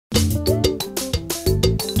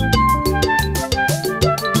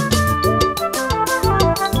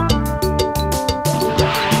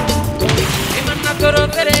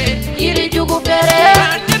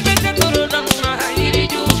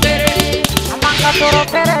toro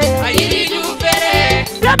fere, ayiri jugu fere.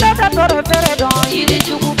 Jabata toro fere don, ayiri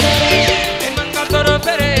jugu fere. Emanga toro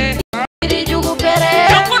fere, ayiri jugu fere.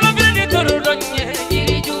 Jankono bini toro donye,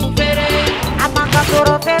 ayiri jugu fere. Amanga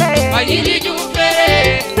toro fere, ayiri jugu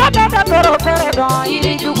fere. Jabata toro fere don,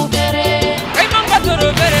 ayiri jugu fere. Emanga toro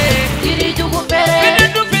fere, ayiri jugu fere.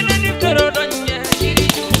 Bini toro donye, ayiri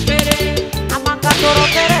jugu fere. Amanga toro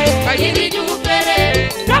fere, ayiri jugu fere.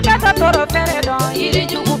 Jabata toro fere don, ayiri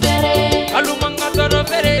jugu fere. Alumanga toro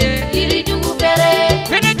fere, ayiri jugu fere.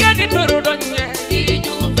 Bini toro donye, ayiri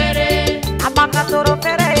jugu fere. Amanga toro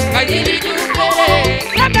fere, ayiri jugu fere.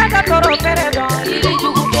 Jabata toro fere don, ayiri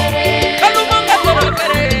jugu fere. Alumanga toro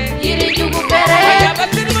fere, ayiri jugu fere.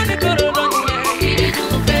 Ayabatirmani toro donye, ayiri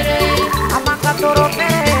jugu fere. Amanga toro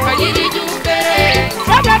fere, ayiri jugu fere.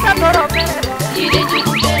 Jabata toro fere don, ayiri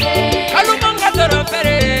jugu fere. Alumanga toro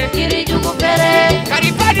fere, ayiri jugu fere.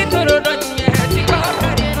 Karipadi toro donye, tika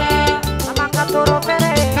karira. Amanga toro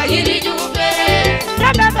fere, ayiri jugu fere.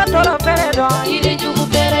 Jabata toro fere don, ayiri jugu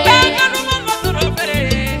fere. Alumanga toro fere,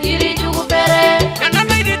 ayiri jugu fere.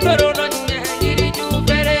 Kanamaidi toro donye, ayiri jugu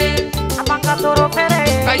fere. Amanga toro fere,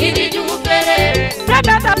 ayiri jugu fere.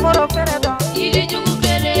 Jabata toro fere don, ayiri jugu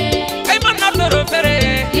fere. Aymana toro fere,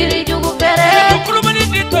 ayiri jugu fere.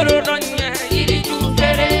 Kurumani toro donye, ayiri jugu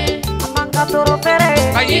fere. Amanga toro fere,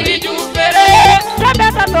 ayiri jugu fere.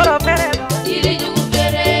 Jabata toro fere don, ayiri jugu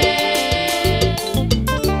fere.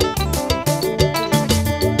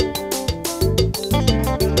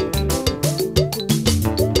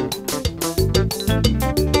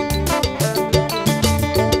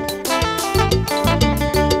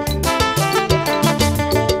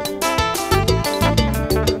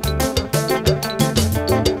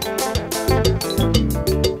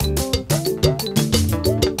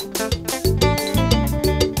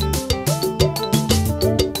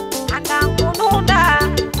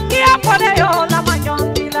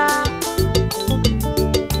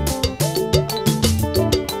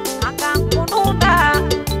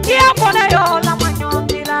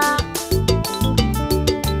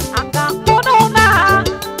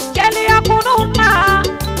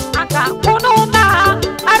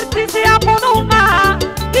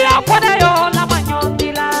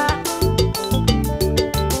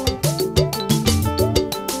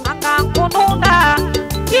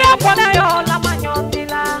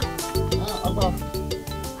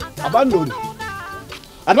 Abandon.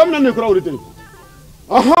 Adam na ne kura urite.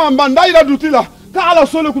 Aha, mbanda ila dutila. Ka ala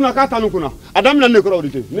sole kuna ka tanu kuna. Adam na ne kura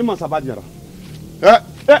urite. Ni man sabadira.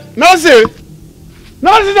 Nasi.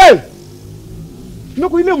 Nasi dai. No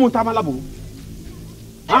ko ile mun tamala bu.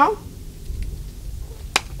 Ha?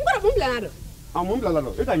 Ngora mum la do. Ah, mum la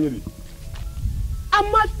do. Eta nyiri.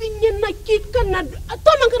 Amma finye na kikana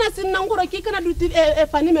to man kana sin ngora kikana du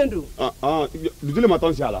fani mendo. Dutile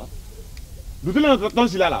matonsi ala. Dutile na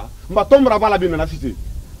tonsi la. Mba tombra bala bi na fiti.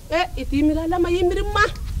 Iti mira la ma yimiri ma.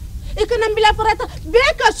 E kana mbila farata be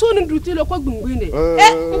ka sonu dutile ko gbungwine.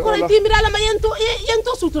 Ngora iti mira la ma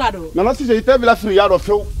yento sutrado. Na si je ite bila free ya do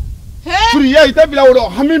few. Free ya ite bila wo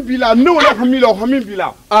hamin bila no wo hamilo hamin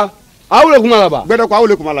bila. Awule kuma la ba. Bede ko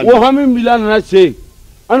awule kuma la. Wo hamin bila na se.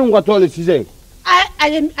 Anu ngwa tole size.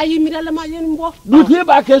 Ayi mira la ma yen mbo. Dutile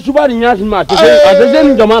ba ke subari nyasi ma te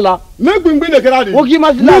adeze jamala. Ne gbungwine kera di. Wo ki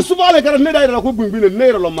ma ne subale kera ne da ira ko gbungwine ne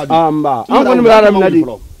ira lo ma di. Amba. An ko ni mira la minadi.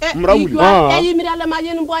 Mrawuli. Ayi mira la ma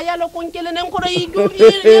yen mbo ya lo kon kele ne ngoro yi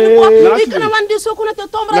yen mbo. Ikana wandi so kuna te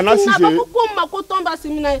tombra na ba ko ma ko tombra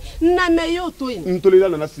simina na me yo to yin. Ntolila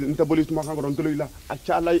na nasi ntaboli tuma kan ko ntolila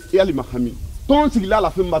achala yali mahami. Ton sigila la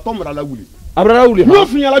fimba tombra la wuli. Abrara wuli. No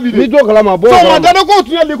finya la bi. Ni do kala ma bo. So ma dano ko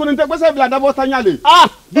tunya de ko nte kwesa bila dabo tanyale.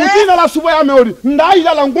 Duti na la subo ya meori. Nda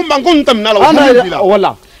ila la ngumba nguntam na la wala.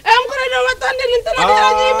 Wala. Ngoro do watande ni tana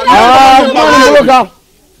ma mboka.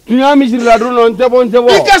 Tunya mi siri la drono ntebo.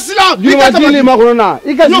 Ikasila. Ikasila ma korona.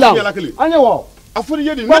 Ikasila. Anya wo. Afuri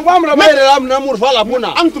yedi. Kwa amra ba ila na murfa la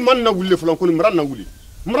buna. Antu man na wuli fulon ko ni mran na wuli.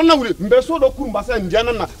 Mrana wuli mbeso do kurumba sa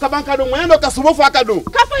ndiana na kabanka do moyendo ka subo fa ka do.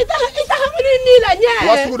 Ka fa ita hamini ni la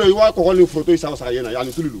nya. Wasu do yiwa ko ni photo isa sa yena ya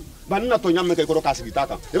ni sululu. Banina to nyame ke ko do kasigi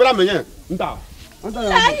taka. Ibra menye. Nta. La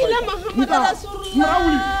ilaha Muhammad Rasulullah.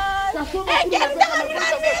 Mrawuli. Ka so do. Ngenda hamina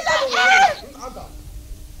ni la.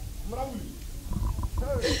 Mrawuli.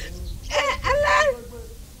 Allah.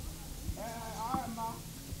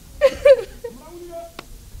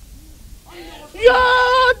 Yo,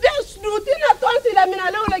 des dutina tonsi la mina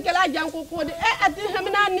le kala janko ko de ati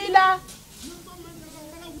hamina ni la.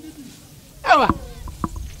 Awa.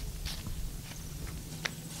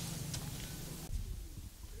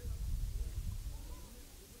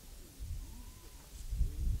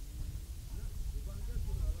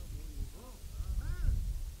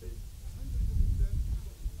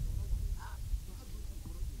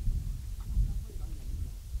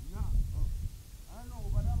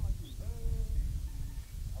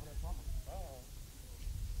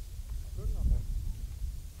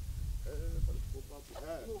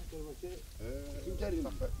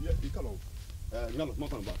 ikalo ngalo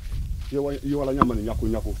makamba ye wala nyama ni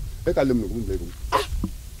nyako e ka lemnu kum begum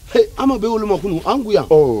hey ama be wolu makunu anguya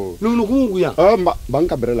oh lemnu kunguya mba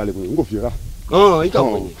banka berela le ngo fiera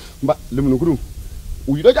ikawo mba lemnu kuru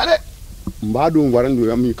uyido jale mba do warandu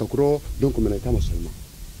yami kakuro donc mena tama seulement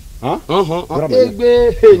egbe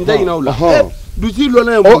ndayina wala duti lo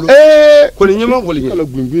na oh ko ni nyema ko ni kala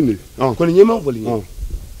gbimbini ko ni nyema ko ni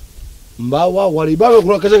mba wa wari ba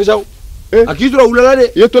ko kasa akidro ulala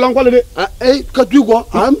de yetolan kwale de ka tu ko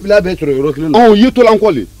am bila be tro ro kilin yetolan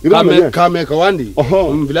kwale kame ka wandi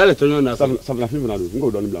bila le tonyo na sabna fi mena do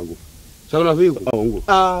ngo do ni blanco sabna fi ko ngo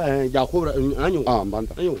ja ko anyo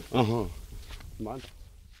mbanta anyo mbanta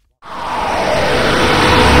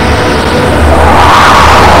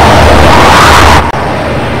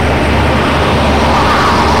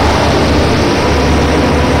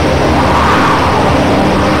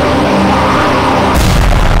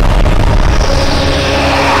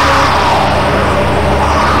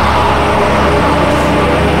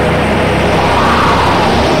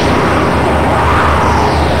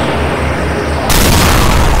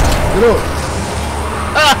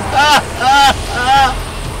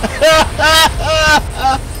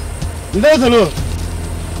Ndezolo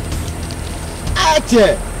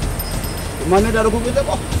ache mane daro ko bete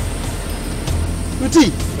ko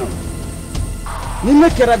uti ni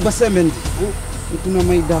mekera basemendi tuna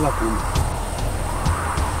mai dala ko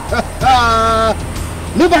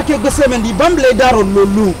ne ba ke basemendi bamble daro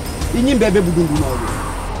lolu inyimbe be budundu na wo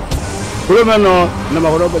ko meno na ma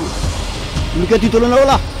ko bali ni ke titolo na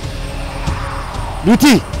wala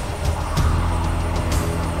uti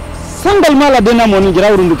sangal mala dena moni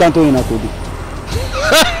jira urundu kanto ina kodi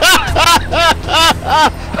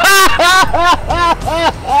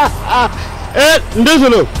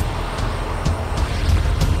ndezolo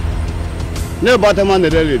ne bata man de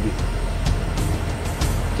redi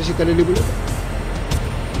kesi kale libulo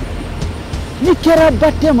ni kera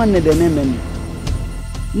batte man de ne men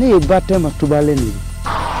ne batte ma tubale ni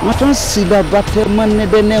maton sida batte man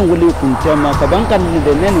de ne woli kunta ma ka bankan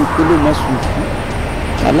de ne ni kulu masufi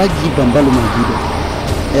alaji bambalu majido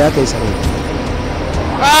ya kai sai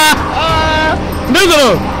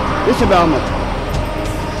ndezolo isi ba amat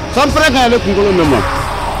sampre ka le kungolo memo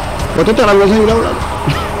wato tara la sai wala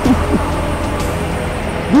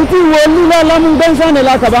duti woli la lamun dan sane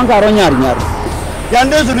la ka banka ro nyar nyar ya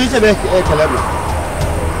ndezolo isi be kalama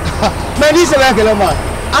me ni se be kalama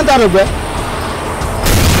anta robe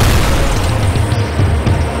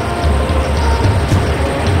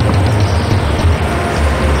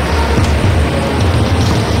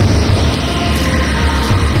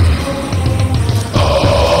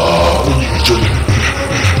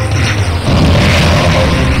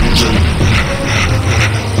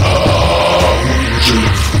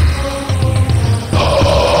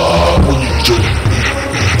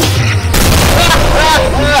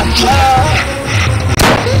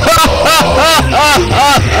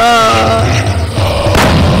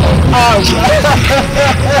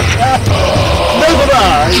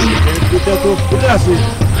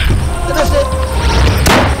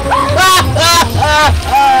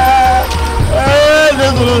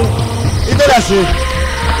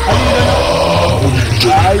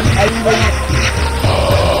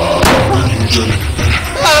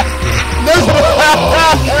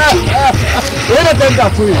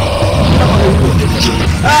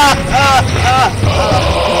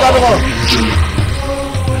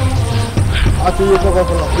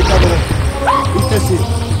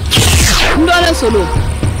Ndole solo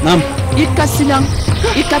nam ikasilang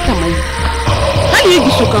ikatamay hali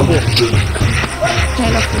gisukabo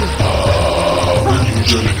kala kulu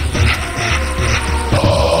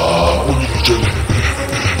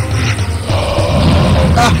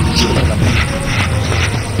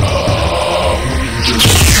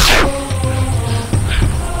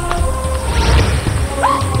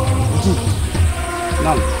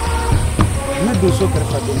nam ne do so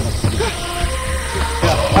karfa do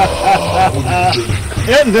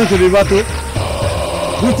ndezolo bato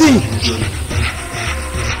Guti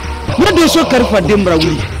ne do so karfa dembra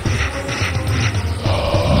wuli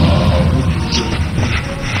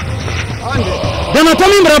dana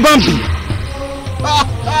tami brabambi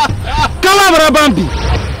kala brabambi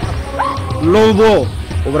lobo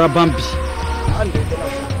brabambi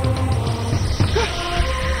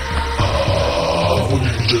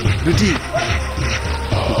Guti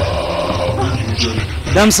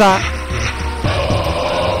damsa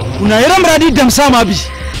una era mradi damsa mabi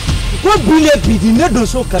ko bile bidi ne do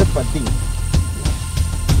so karfa din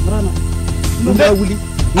mrana ndo wuli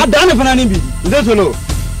adane fana ni bi ndezolo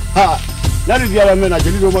ha Là le dia la mena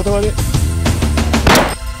jeli do moto wale.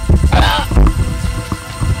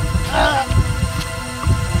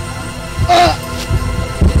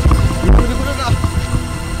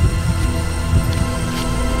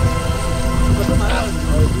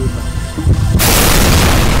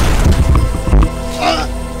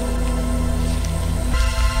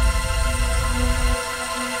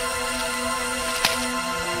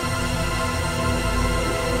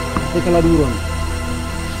 Kala duron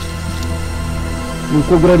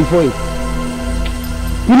ko gradi foy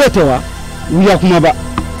kuletewa wiya kuma ba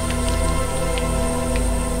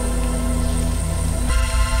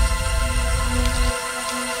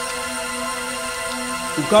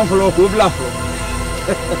kan flo ko blafo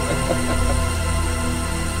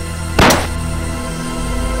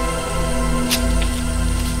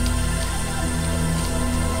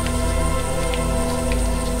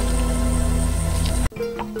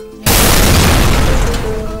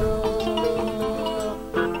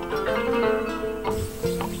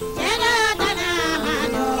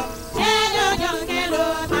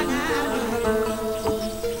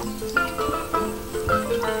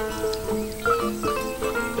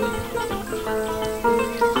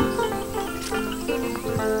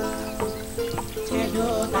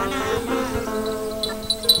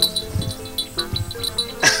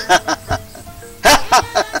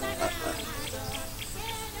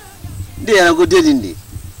Dia go delindi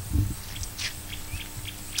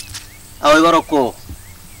awe barako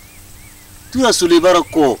tura suli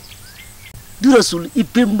barako dura sul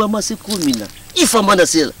ipemba masikumina ifama na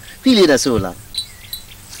sela pili na sola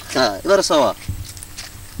ibara sawa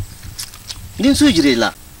din sujire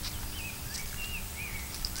la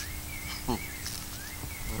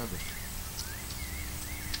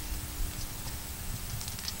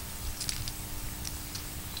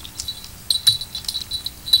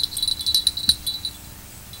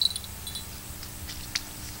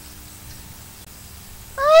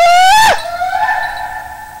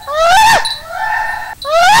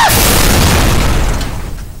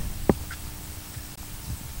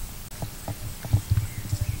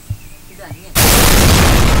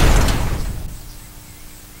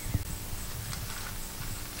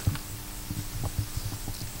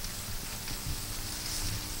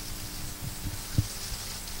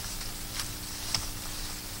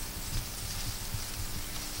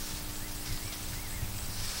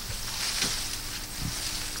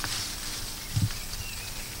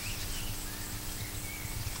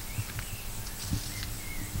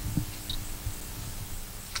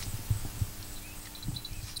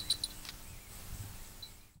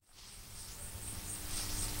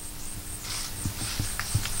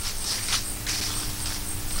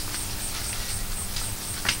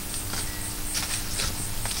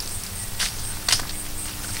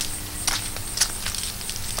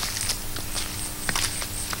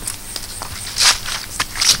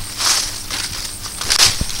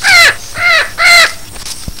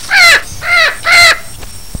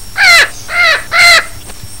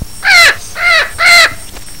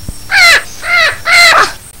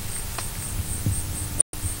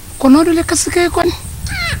kono dole kasike kon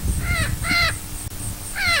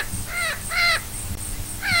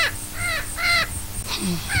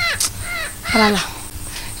Voilà.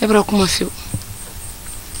 Ebra kuma fiu.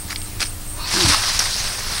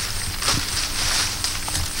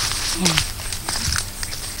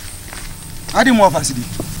 Adi mo fasidi.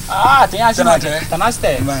 Ah, tiya shi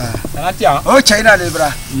tanaste. Tanatia. Oh, China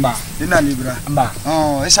libra. Mba. Dina libra. Mba.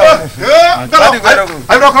 Oh, esa wa. Adi garago.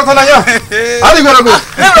 Ai ro ko tala ya. Adi garago.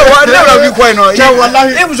 Nebra bi ko ino. Cha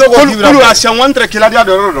wallahi. E muzo go libra. Kulu asian wantre kila dia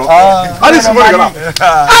do ro. Adi simori kala.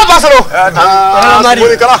 Ah, basalo. Ah,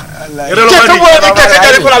 simori kala. Ere lo mari. Ke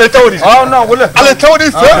kare ko ale tawdi. Oh no, wala. Ale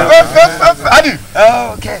tawdi. Adi.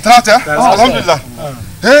 Oh, okay. Trata. Alhamdulillah.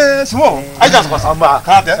 Eh, semua. Aja pas amba.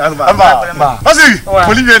 Kate. Amba. Masih.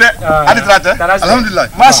 Poli bede. Adi trata. Alhamdulillah.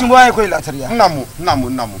 Masi mo ay ko ila tariya. Namu.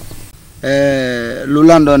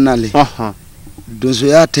 Lulando nale.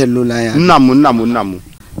 Donsoya te lulaya. Namu.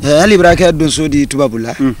 Ali braka donso di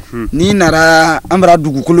tubabula. Ni nara ambra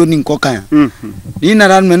dugukolo ni kokanya. Ni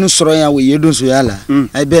nara menu soro ya we donsoya la.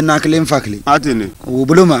 Ay be nakle mfakle. Atene. Wo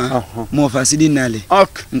buluma mo fasidi nale.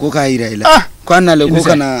 Ok. Ngoka ira ila. Kwa nale ko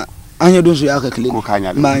kana anya donsoya ka kle. Ko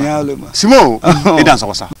kanya. Ma nya lo ma. Simo. Edan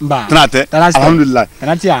sa. Mba. Trate. Alhamdulillah.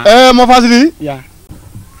 Tanatia. Mo fasidi. Ya.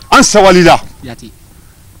 An sawalida. Yati.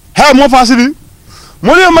 He mo fasidi.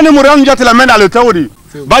 Mo le mane mo ran jatela mena le tawdi.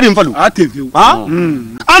 Badi mfalu. Ateviu.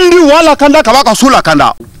 Andi wala kanda kabaka sula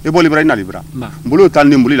kanda. Ebo libra ina libra. Mbulu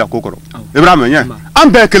tandi mbuli la kokoro. Ibrahim nye.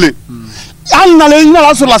 Ambe kele. An nale ina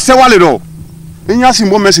la sur la sewale do. Inya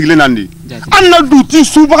simbo mesigile nandi. Anna duti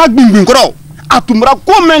subaga bimbin koro. Atumra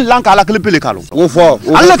komen lanka ala klepele kalo. Ofo.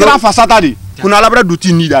 Alla kra fasata di. Kuna labra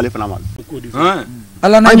duti ni dale fana mal.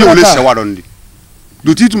 Ala na Anyo le braka. sewa dondi.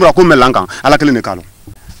 Duti tumra komen lanka ala klene kalo.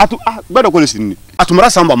 Atu bedo ko le sinni. Atumra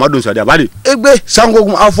samba ma Donsoya dia badi. Egbe sango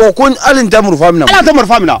kum afo kun alin tamur famina. Ala tamar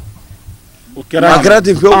famina.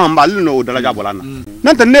 Magrati fio. Mbali no dala jabolana.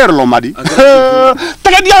 Nante nere lo madi.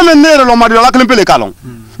 Taga dia men nere lo madi ala klepele kalo.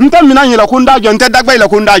 Nta mina nyela ko ndaje nte dagba ila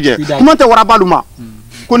ko ndaje. Kuma te wara baluma.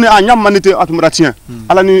 Kone anyam manite atumra tien.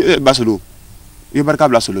 Ala ni basolo. Ye barka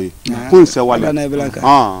bla solo yi. Kun se wale. Ala na braka.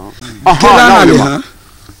 Kila nale ha.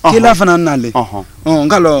 Kila fana nale.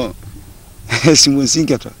 Ngalo Simon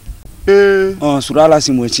Sinketo. Surala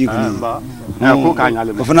Simon Chiku. Ko ka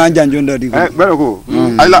nyale. Fana janjo ndo di. Bere ko.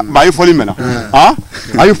 Ayla ba yi foli mena.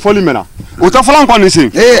 Ayi foli mena. O ta falan ko ni sin.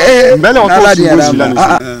 Mbele o to silani.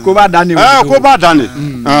 Ko ba dani. Ko ba dani.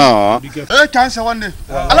 Kan se wande.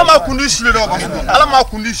 Ala ma kundi sile do ba. Ala ma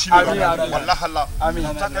kundi sile do. Wallahi Allah. Amin.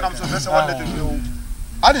 Ta kana so se wande te do.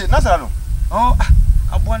 Adi nasara no.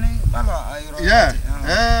 Abone bala ayro. Yeah.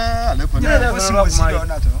 Ale ko na.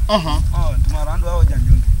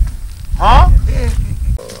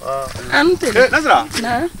 Ante. Nasara.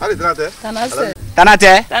 Na. Ali trate. Tanase.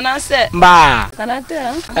 Tanate. Mba.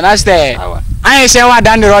 Tanaste. An se wa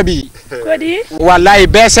dani robi. Kodi? Wallahi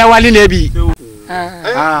be se wali nebi.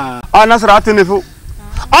 Nasara atene fo.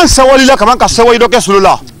 An sawali la kaman ka sawai do ke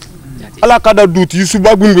sulula. Ala kada duti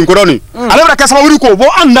suba gungun ko doni. Ale bra kasa wuri ko bo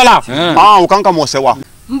andala. O kan ka mo sewa.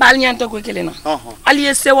 Mbal nyanta ko kelena.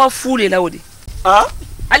 Ali sewa fule lawdi.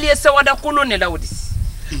 Ali sewa da kolone lawdi.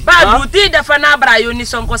 Ba duti da fana bra yoni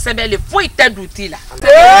sonko sebele foi ta duti la.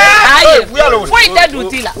 Aye. Foi ta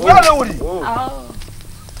duti la.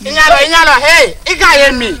 Inyalo hey,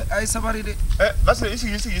 ikaye mi. Ay sabari de. Basi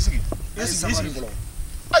isigi.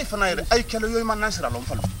 Ay fana yere ay kelo yoy man nasira lon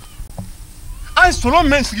falo. Ay solo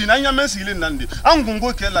men sigi na nya men sigi le nandi. An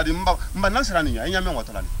gungo ke la di mba nasira ni nya men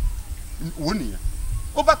watala ni. Woni ya.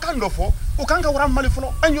 O ba kando fo, o kan ka wara mali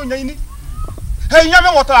folo anyo nya ni. Hey nya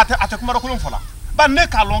men watala ate kuma ko lon fola. Ba ne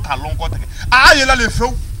kalon ko tege. Aye la le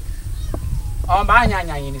feu. Ba nya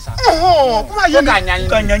ni sa. Kuma ye nya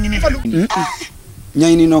ni.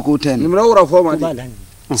 Nyani no ko ten. Nimra wura fo ma di.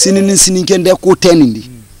 Sinin kende ko ten ndi.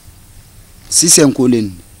 Sisen ko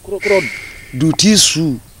len. Kro. Duti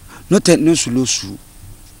su no ten no sulo su.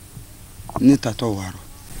 Ni tato waro.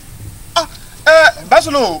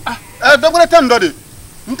 Basolo. Dogore ten dodi.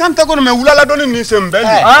 Nkanta ko me wulala doni ni sembeli.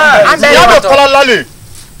 Ya do kola lale.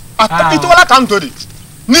 Ito wala kanto di.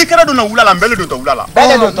 Ni kera do na wulala mbele do to wulala.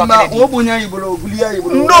 Ma obunya ibolo guliya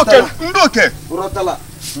ibolo. Ndoke. Rotala.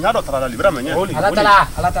 Nyado tala libra menye.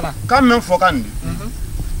 Alatala. Kam men fokandi.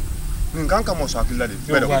 Nganka mo sakila de.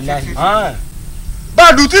 Wallahi.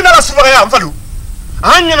 Ba duti na la subaga ya mfalu.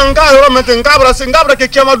 Anya na nka yoro mete ngabra ke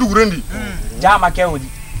kema dugurendi. Jama ke wodi.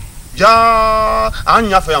 Ja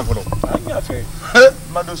anya fa ya mfolo. Anya fe.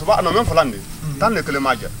 Ma do suba no men folande. Tan le kele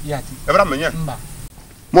maja. Yati. Ebra menye. Mba.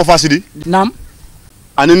 Mo fasidi. Nam.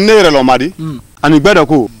 Ani nere lo madi. Ani gbeda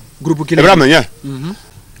ko. Groupe kile. Ebra menye.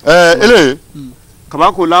 Ele.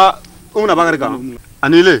 Kabako la umna bangarika.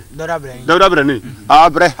 Anile. Dawda bre ni.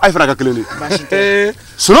 Bre ay fara ka keleni.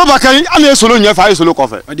 Solo bakay ane solo nya fa ay solo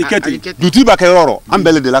kofe. Duti bakay roro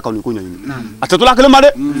ambele de la kanu ko nya ni. Atatola kele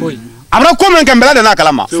made. Foi. Abra ko men kembele de na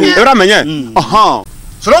kalama. Ebra menye.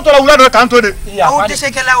 Solo to la wula do kanto de. O te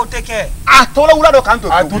sekela o teke. To la wula do kanto.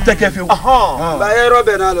 Tu teke fi. Ba ero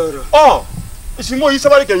be na loro. Isimo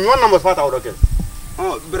isabari ke nyona mo fata o do ke.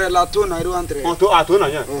 Bre la to na ro entre. To na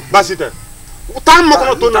nya. Basite. Tan mo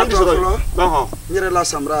ko to na ndi soro. Nyere la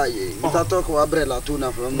samra ye. Ta to ko abre la to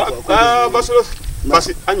na fo.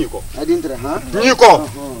 Basi anyiko. Adintre ha. Nyiko.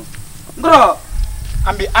 Bro.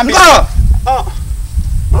 Ambi.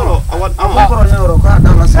 Awan Ko nyoro ka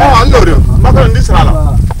da la sa. allora. Ma ko ndi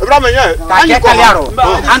sala. Ibrahim nya. Anyiko kaliaro.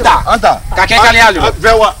 Anta. Kake kaliaro.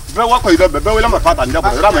 Bewa ko ido bewa la ma fata ndako.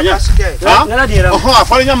 Ibrahim nya. Nala dira.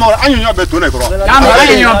 Afari nya ma anyo nya be to na ko. Nam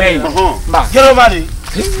anyo be. Ba. Gero bani.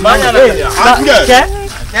 Manya na.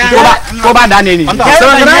 Ko ba dani ni.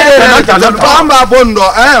 Amba bondo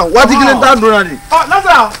wati kile ntandu nani.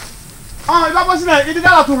 Lazara. Iba bosi na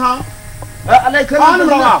idida la tu ha. Ala kale.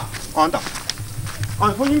 Anta.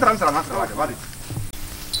 Fo yin transfer na tra ba.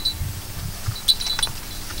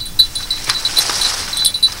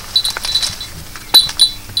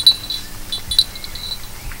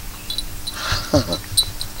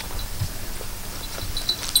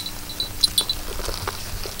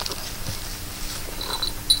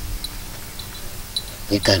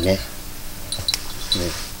 Ikan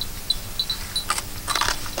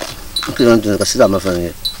Itu nanti kasih sama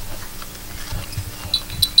fanya.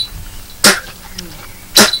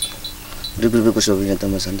 Retrouvez que je viens de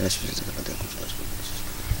m'ascendre.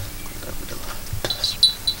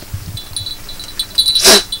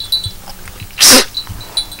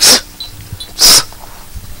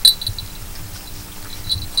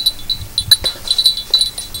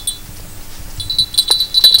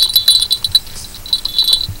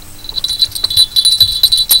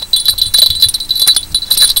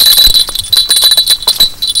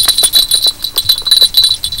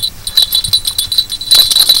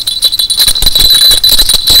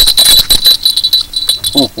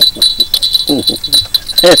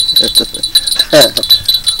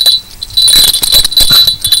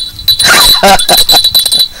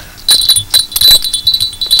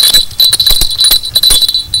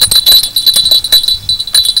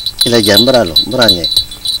 Il a dit bralo, brangé.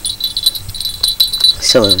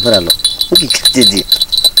 Ça va, bralo. Qui te dit?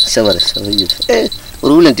 Ça va. Eh,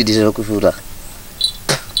 roulant tu dis ça que fura.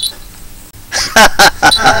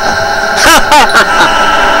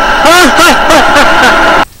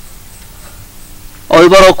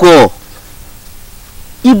 Oh,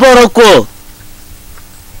 Ibaroko.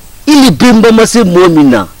 Il est bimba masse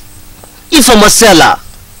momina. Il faut masala.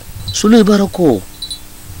 Sulu Ibaroko.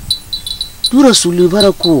 Dura sulu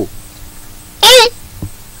Ibaroko.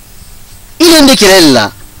 Il est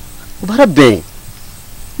ndekirella. Barabe.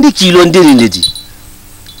 Ndikilo ndiri ndedi.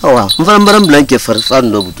 Awa, mvarambaram blanke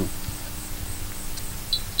farfando butu.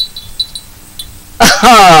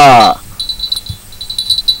 Aha.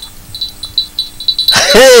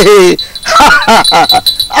 Hey.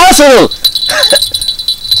 Asolo.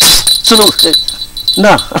 Solo.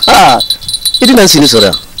 Na. Ini nan sini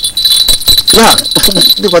sore. Na,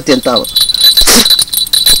 dia pati tahu.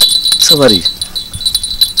 Sabari.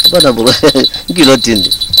 Bana boga gilo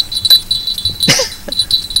tindi.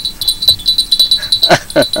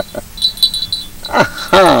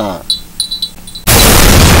 Aha.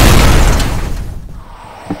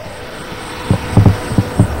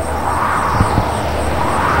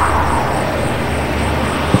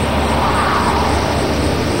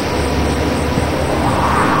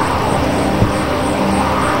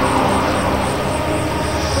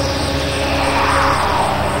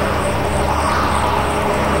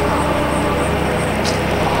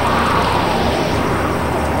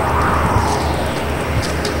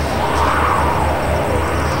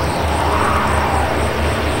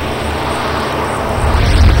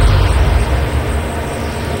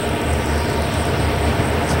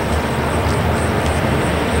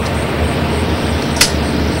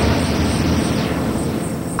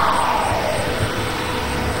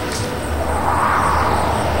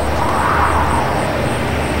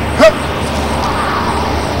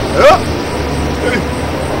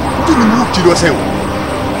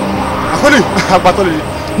 Batoli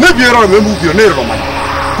ne biero me mu bio ne ro mai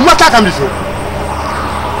mata ka mi so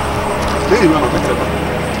ne ma ma tete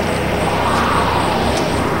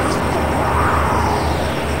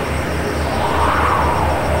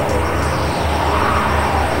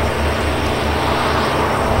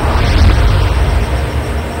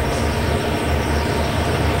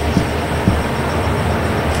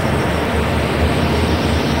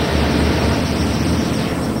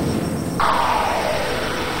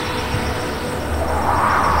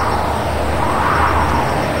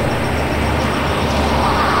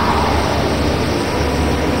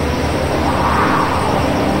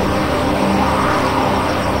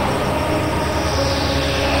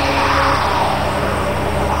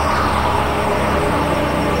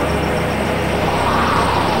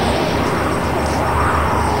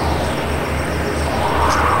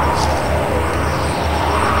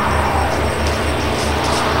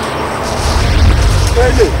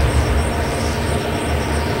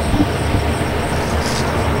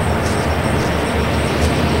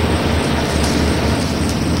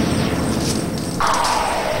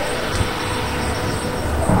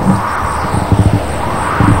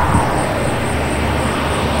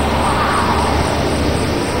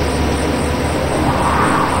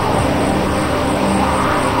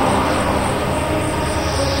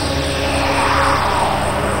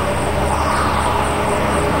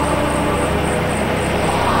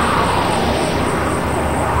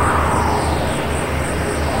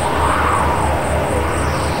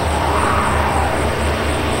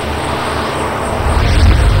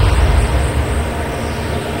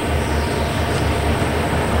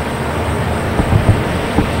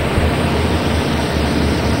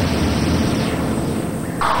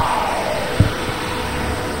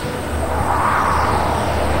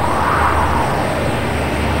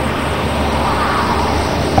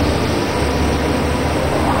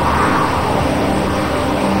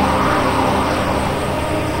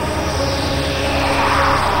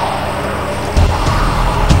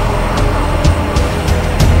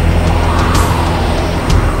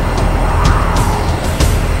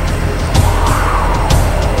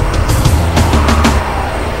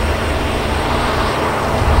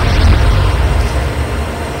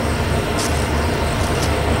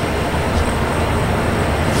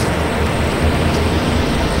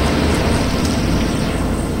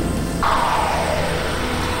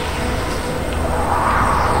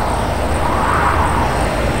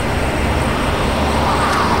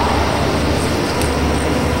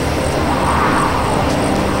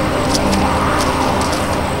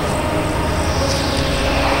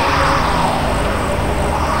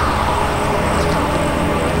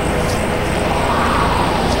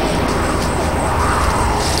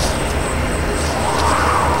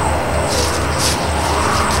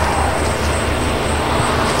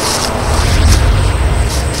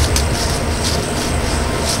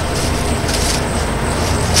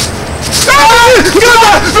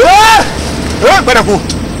gbẹdẹ ko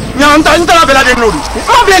ɲa n ta la bɛla de n'o don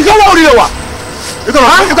ma bilen kɛ wa o de ye wa i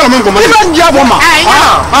kana mun kɔ ma i bɛ n diya fɔ ma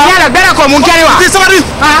yala gbɛrɛ ko mun kɛra wa i sabali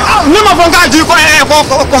ne ma fɔ n k'a ji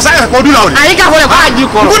kɔsa kɔ du la o de ayi ka fɔ k'a ji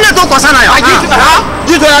kɔrɔ ko ne to kɔsa na yan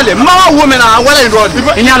ji to yan de n b'a wo mɛn na wala in dɔrɔn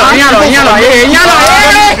i ɲalɔ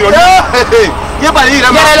ye bali yɛrɛ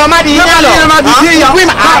ma yɛlɛma di yɛlɛma di yan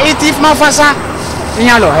i ti kuma fɔ sa i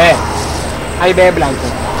ɲalɔ hɛ ayi bɛɛ bila n kɔ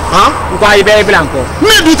n ko ayi bɛɛ bila n kɔ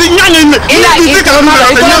ne duti ɲa ɲɛ ne duti kala min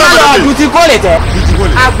la duti ko le tɛ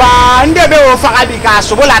a ba n de bɛ o faga bi k'a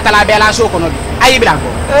sogo la tala bɛɛ la so kɔnɔ bi ayi bila n kɔ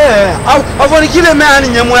aw fɔ ni kile mɛ ani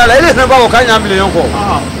ɲɛmɔgɔya la e de fana b'a fɔ k'a ɲa bilen ɲɔgɔn kɔ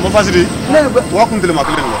mo fasiri wa kun tile ma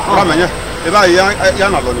kelen kɔ o ka mɛ ɲɛ i b'a ye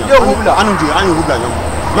yan na lɔnniya an n'u jigin an y'u bila ɲɔgɔn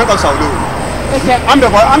mɛ ka fisa olu ye an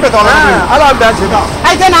bɛ taa la ala bɛ an sen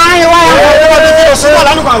ayi tɛ na an ye wa yan sogo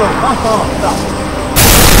la an k'a lɔ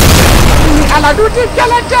ala duti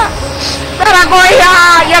kɛlɛ tɛ bɛrɛ ko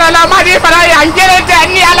yɛrɛlama di fana yan kelen tɛ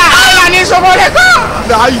ni ala ni sogo de ko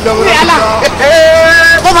ni ala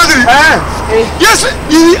ko fasiri yes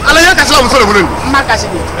i ala ya kasi la muso de bolo nin ma kasi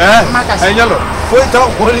de ma kasi ayi ɲalɔ foyi t'a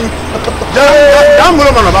kɔrɔli y'an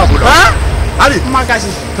bolo ma na b'a bolo hali ma kasi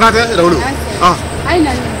tɛnɛ tɛ yɛrɛ wolo ayi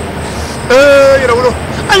na yɛrɛ wolo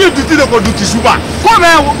an ye duti de kɔ duti suba ko mɛ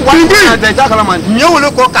wali bi tɛ taa kalama ɲɛ wele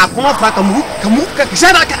kɔ k'a kɔnɔ fa ka mugu ka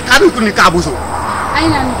kisɛ da k'a bɛ kun ni k'a boso ayi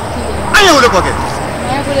na an ye wele kɔ kɛ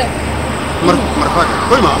marifa kɛ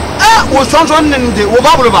ko ma o sɔnsɔn ne nin tɛ o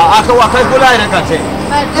b'a bolo ba a ka wa ka ko la yɛrɛ ka tɛ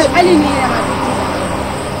hali ni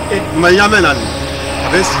yɛrɛ ma y'a mɛn na nin a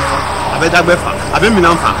bɛ si fa a bɛ dagbɛ fa a bɛ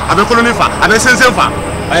minan fa a bɛ koloni fa a bɛ sɛnsɛn fa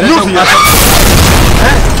n'o fi ɲɛna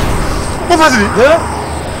ko fasiri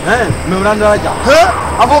mɛ wula dɔ ja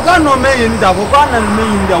a fɔ k'a nɔ mɛ yen a fɔ k'a nana mɛ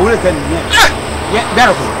yen o de kɛ nin ye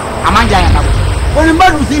bɛrɛ ko a man jan yan na ko nin ba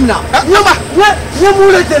duti min na ɲɛ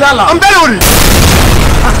mun de tɛlɛ a la an bɛɛ y'o de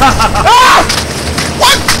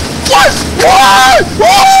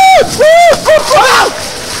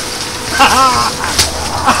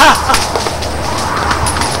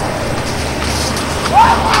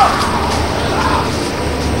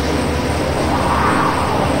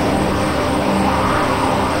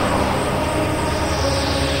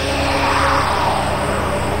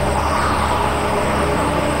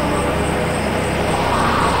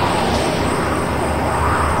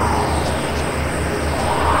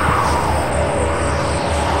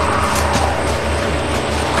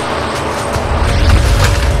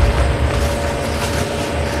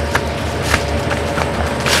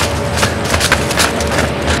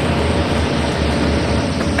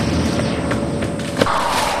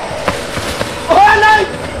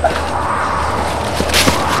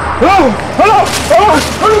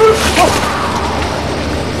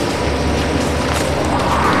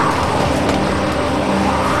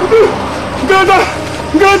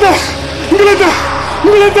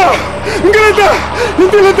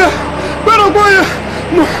Ngeleta, pero boya,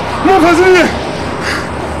 mo fasiliye.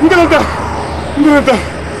 Ngeleta,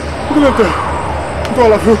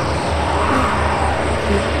 tola fu.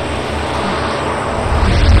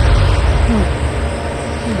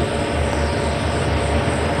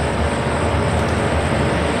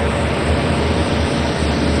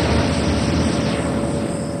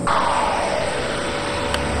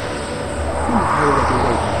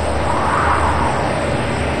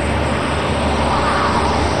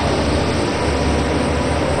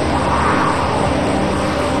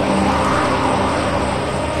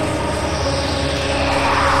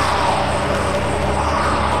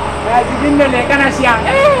 Dingele kana siang.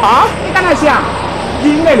 Kana siang.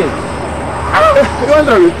 Dingele.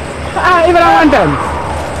 Iwan Ibrahim Andan.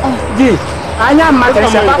 Ji. Hanya mata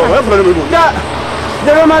siapa? Ya.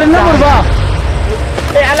 Jangan mari nomor ba.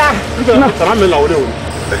 Alah. Sama mela ore ore.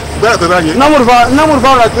 Bera to bera ni. Nomor ba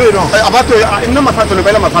la to no. Abato inna mafato le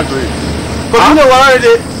bela mafato. Ko dine wala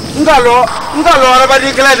de ngalo ala ba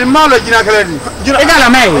di kala di malo jina kala di. Igala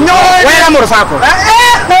mai. Wala nomor fa ko.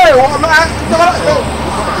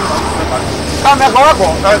 Kame kawako.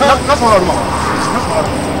 Na fona ruma.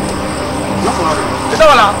 Ita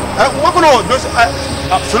wala. Wakono dos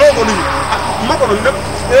solo ko ni. Makono ni.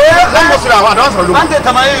 Lambo sura wa da sura. Ante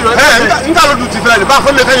tamayi ro. Ngalo duti fele ba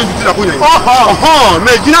fele kan duti la kunya.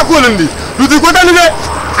 Me jina ko ndi. Duti ko tani be.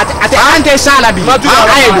 Ate ante sala bi. Ma tu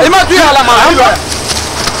ala ma.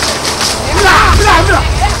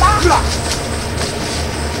 Bila.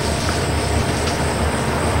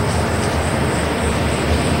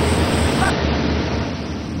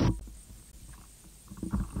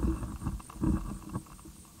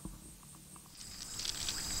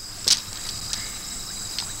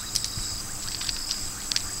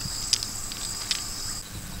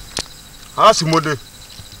 Ah, c'est modé.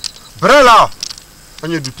 Brela.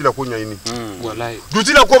 anye duti la ko nyayini wallahi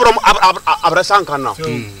duti la ko bram abra sankana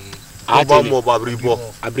aba mo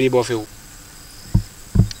abribo few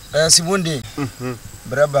Simonde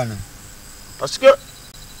brabana parce que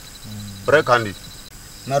brekandi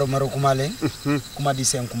maro kumale kuma di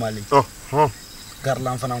sen kumale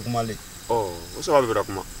garlan fanan kumale o so ba bira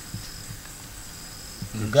kuma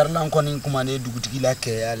garlan konin kumane dugutigi la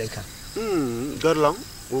ke yale kan garlan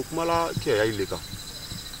o kuma la ke yayle ka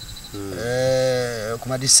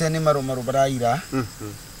kuma di sen maro bara ira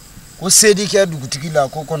ko sedi ke dugutigi la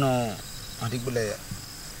ko kono andigbele ya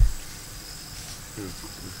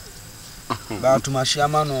ba tuma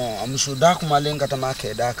shiamano amusuda kumale ngata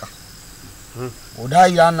make daka oda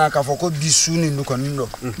yana ka foko bisuni nuko ndo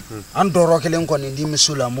andoro kele nkoni ndi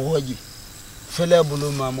misula moji fele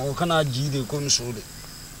bulu ma mo kana jide ko misude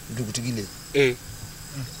dugutigile ay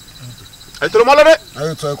to malade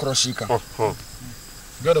ay to kroshika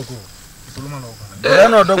gado ko to malo ko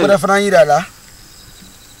no do gure fana yira la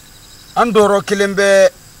andoro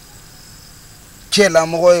kelembe chela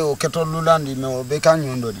mo yo keto lulandi me be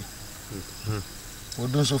kanyondo di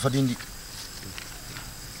odun so fadindi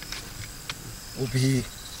obi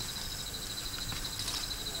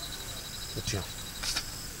tiens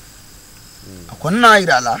akonna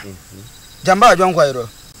irala jamba jon ko iro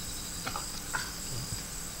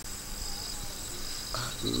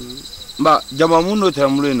ba jama muno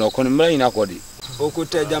tamule no kono mra ina kodi oko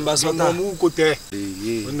te jamba sota mu ko te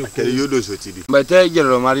ke yodo so tidi ba te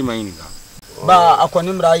jero mari mainika ba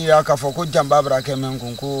akoni mra ira ka foko jamba bra ke men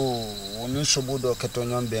kunko woni sobudo keto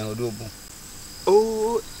nyombe odobu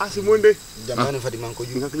oh asimonde jamba no fadi man ko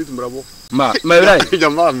ju ngakli tumbrabo ma irai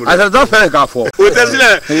jamba mu asa do fere ka fo o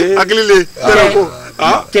tesile akilile terako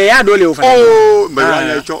ke ya dole o fa oh ba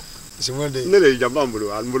ya cho simonde nele jamba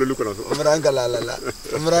mbulo almulo lukono so mranka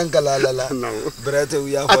la brete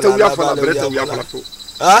uya fala brete uya fala to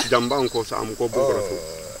jamba onko sa am ko bugora to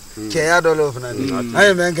ke ya dole o fana ni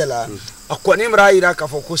ay mengela akoni mra ira ka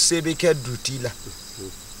fo ko sebe ke dutila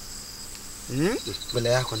bele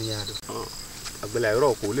ya koni ya do agbela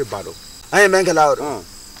ro ko le bado ay mengela o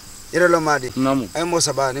ire lo madi namu ay mo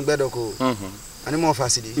saba ni gbedo ko ani mo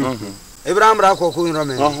fasidi Ibrahim ra ko ko yoro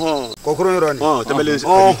men ko ko yoro ni tebele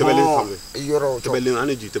sambe yoro tebele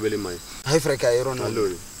aneji tebele mai hay freka yoro no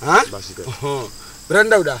allori ha basika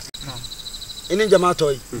brandawda ini jama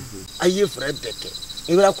toy ayi fredete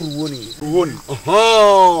Ibra kurwoni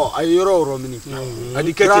ay yoro romini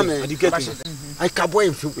adikete ay kabo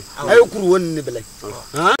en fi ay kurwoni ne bele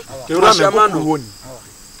ha yoro men kurwoni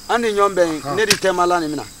ani nyombe ne di temala ni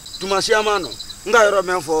mina tumasiamano nga yoro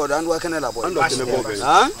men fo dan wa kenela boy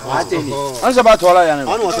ha ateni anza ba tola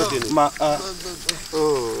yana anu watoteni ma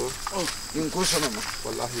inkuso mama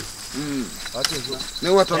wallahi ateni ne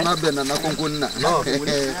wato na bena na konkonna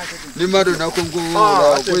ni madu na konko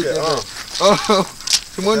ko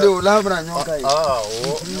Simonde ulabra nyoka yi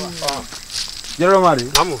jero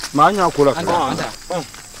mari amu ma anya kula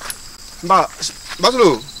ba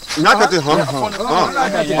baslo nyakete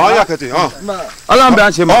yakete ala mbe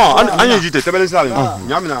anche ma anya jite tebele sala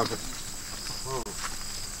nyamina ko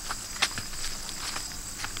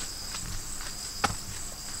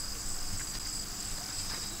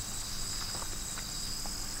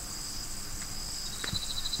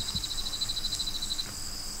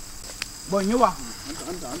bonyowa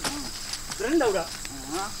Brandawda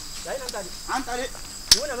dai antare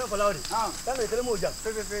wona me folawde tanbe tele mo jam fe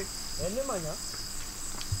enne manya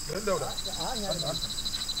Brandawda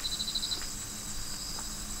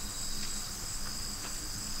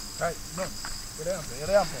dai no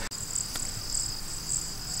reampo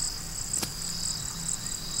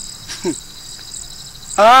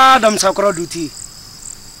Adam sakro duti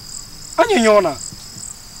anyonyona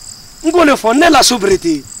ngole fonne la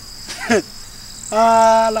sobriété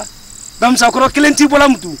ala dam sakro klenti bola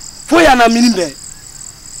mtu fo ya na minimbe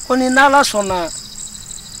koni nala sona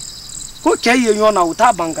ko keye nyona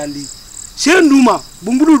uta bangandi se nduma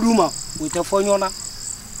bumbulu duma uta fo nyona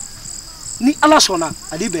ni ala sona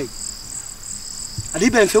adibe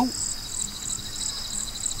feu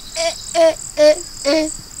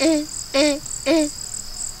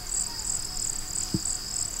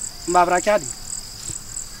mbabra kadi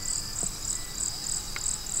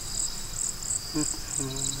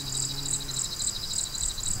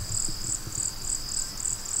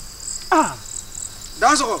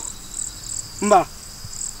Dansoko mba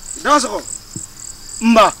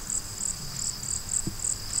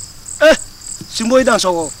simboy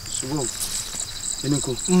dansoko subo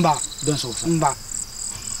eniko mba dansoko mba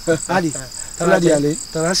ali Taladi ale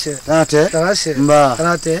tarase tarate mba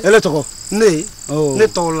tarate ele toko ne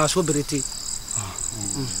to la sobriété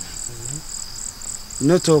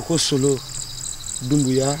Neto ko solo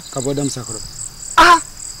dumbuya kabodam sakro. Ah.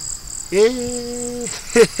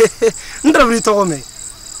 Ndra bri to me.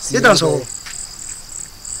 C'est dans son.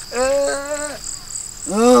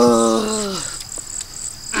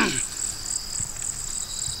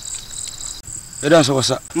 Edan so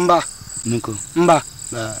kosa. Mba. Niko. Mba.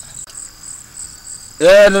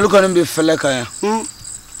 Ne luko nimbe fele kaya.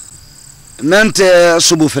 Mente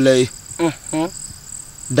subu fele.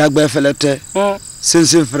 Dagbe fele te.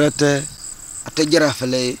 Sensin fele te. Ate jara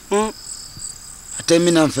fele. Ate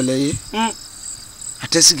mina fele.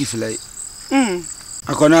 Ate sigi fele.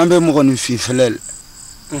 Akona ambe mo koni fi fele.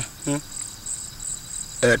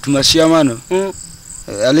 Tumashiyamano.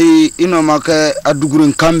 Ali ino maka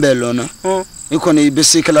adugurun kambelo na. Ikone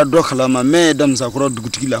ibesekala dokala ma me dam zakro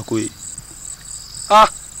dugutigila koyi. Ah,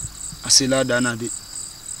 asila dana de.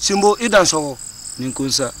 Simbo idan so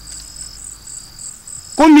ninkunsa.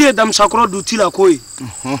 Combien dam sakro dutila koyi?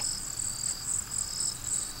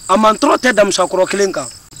 Amantro te dam sakro klenka.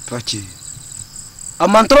 Partie.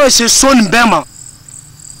 Amantro se son bema.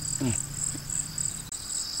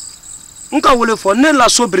 Nka wole fo ne la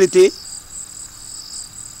sobriété.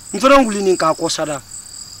 Nfera nguli ninka ko sada.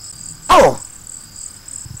 Oh.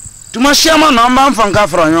 Tumashiyama na mba mfanga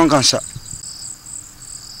franyon kansa.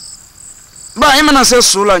 Ba imana se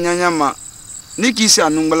sula nyanyama. Niki si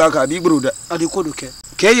anungbala ka bi bruda. Adi kodo ke.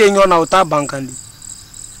 Ke ye nyona uta bankandi.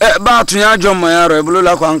 Ba tunya jomma yaro e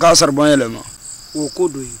bulula ko anka sarbon yelema. O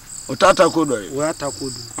kodo yi. Utata kodo yi. O ata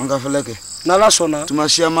kodo. Anka feleke. Nala sona.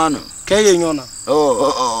 Tumashiyama no. Ke ye nyona.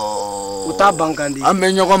 Uta bankandi.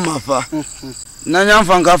 Amenyo ko mafa. Nanya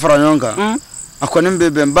mfanga franyon ka. Akoni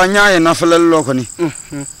mbebe mbanya ye na felele lokoni.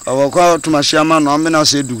 Awako tumashiyama no amena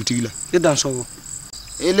se dugutigila. Idan so.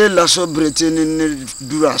 Ele la sobriété ne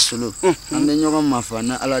dura solo. Ande nyoga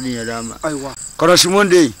mafana ala di yadama. Aiwa. Kono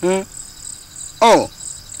simonde. Oh.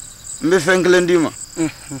 Mbe fenglendima.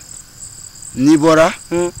 Ni bora.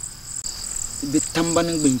 Be tamba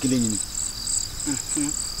nang benkile ni.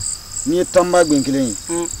 Ni tamba benkile ni.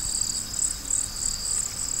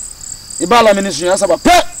 Ibala ministre ya saba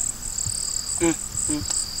pe.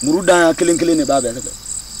 Muruda kelenkele ne baba ya.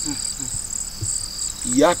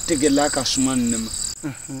 Ya tegela ka suman nema.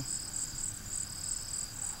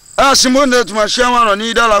 Ah, Simonde tumashiyama no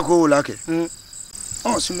ni dala ko lake.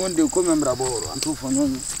 Oh, Simonde ko membra boro antu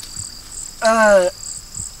fonyonyo.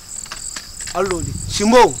 Allo di.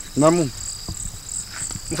 Simbo, Namu.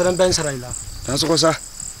 Nfera ben saraila. Tanso ko sa.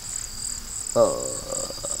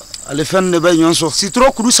 Ale fen ne bay nyonso.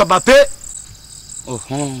 Citro kudu sabape. Oh,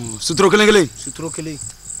 sutro kelengele. Citro kele.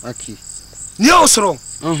 Aki. Ni osro.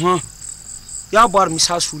 Ya bar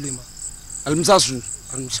misasu lema. Al misasu.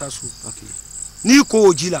 Al misasu. Aki. Ni ko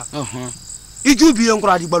ojila. Iju bi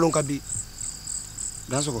enkura di balon kabe.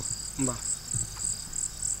 Tanso ko. Mba.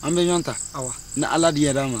 Ambe nyonta. Awa. Na ala di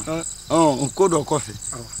yadama. Ko do kofe.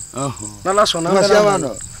 Awa. Nala sona. Tumashiyama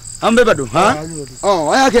no. Ambe bado, ha?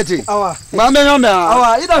 Aya keti. Awa. Mambe nyombe.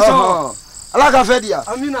 Awa, ida so. Ala ka fedia.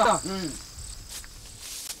 Amina.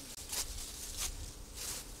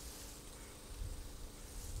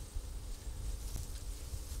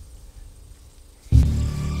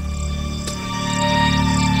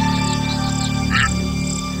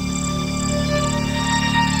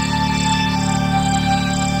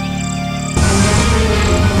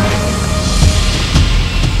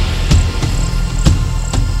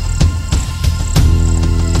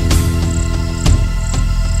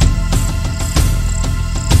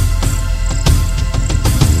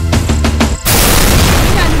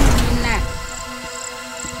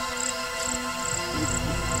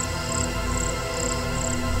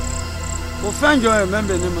 Fanjo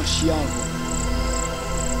membe ne mashiyama.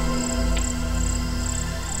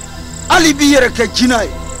 Ali bi yere ka jinai.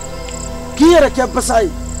 Ki yere ka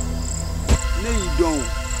pasai. Ne idon.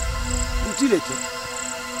 Utilete.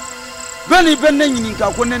 Beni benne nyini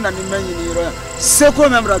ka ko ne na ni menyi ni ro. Se ko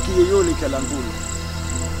membra ki ye yole ke langulu.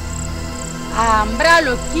 Ah,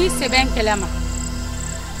 mbralo ki se ben kelama.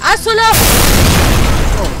 Asolo.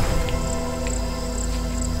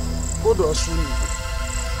 Ko do suni.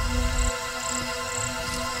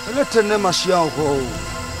 Ele tene mashiyama ko.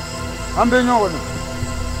 Ambe nyono.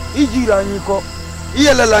 Ijira nyiko.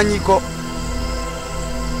 Iyelela nyiko.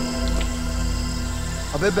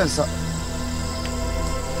 Abebensa.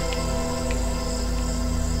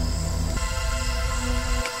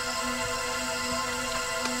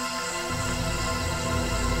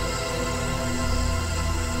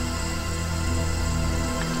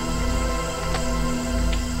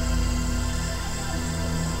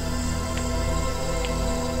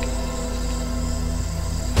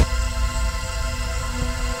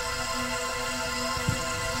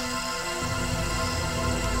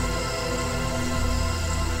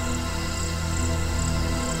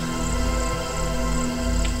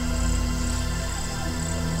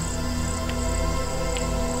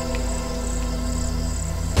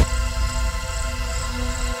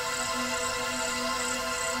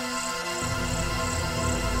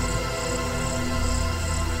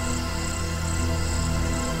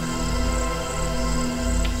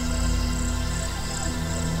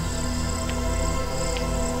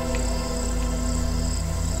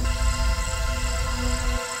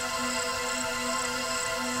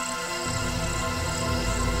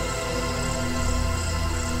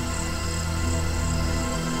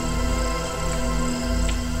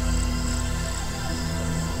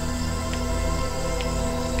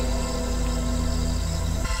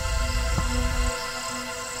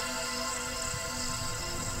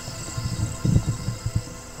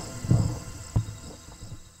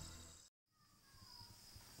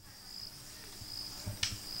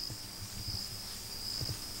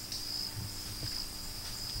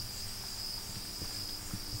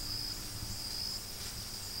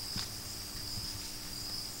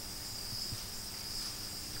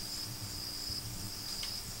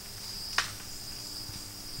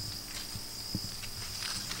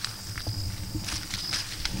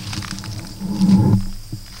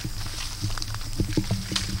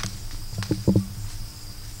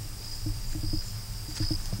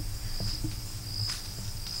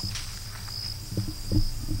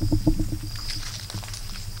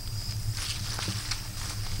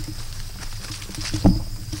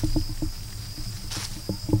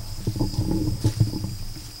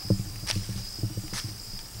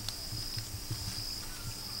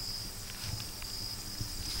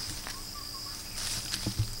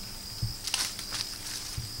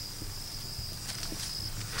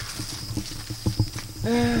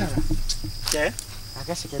 Che?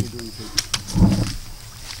 Aka se kali doni fe.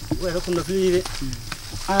 Ouais, con le flire.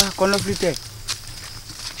 Ah, con le flite.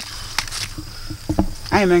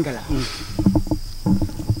 Ay mengala.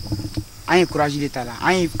 Ay courage de tala.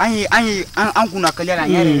 Ay an kuna kali la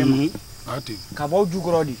nyare rema. Ati. Ka bo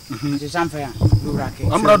jugurodi. Se samfa ya. Lurake.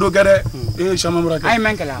 Amra do gade chamamra ke. Ay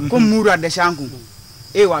mengala ko mura de sanku.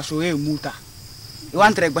 E wa so e muta. E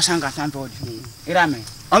wan tre gbasanga samfa odi. Irame.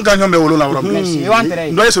 An ka nyombe wolo la wora. E wan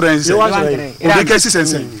tre. Ndo yeso rense. O de ke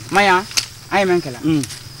sisense. Maya, ay mengala.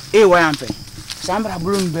 E wa yampe. Sambra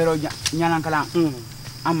bulun bero nyanankala.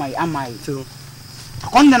 Amai. So.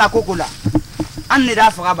 Konde na kokola. Anne da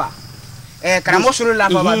fagaba. Karamo sulu la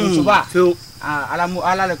baba dusuba. So.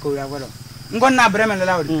 Ala le ko ya wala. Ngonna bremen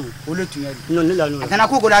la wadi. Ole tunyadi. Non le la non. Atana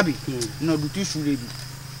kokola bi. No duti sule bi.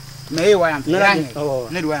 Me e wayam.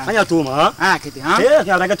 Ne do wayam. Anya to ma. Ah kete ha.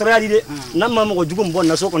 Ya daga to ya di de. Namma mo jugum bon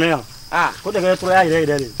na so ko na ya. Ah ko daga to ya ide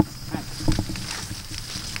de.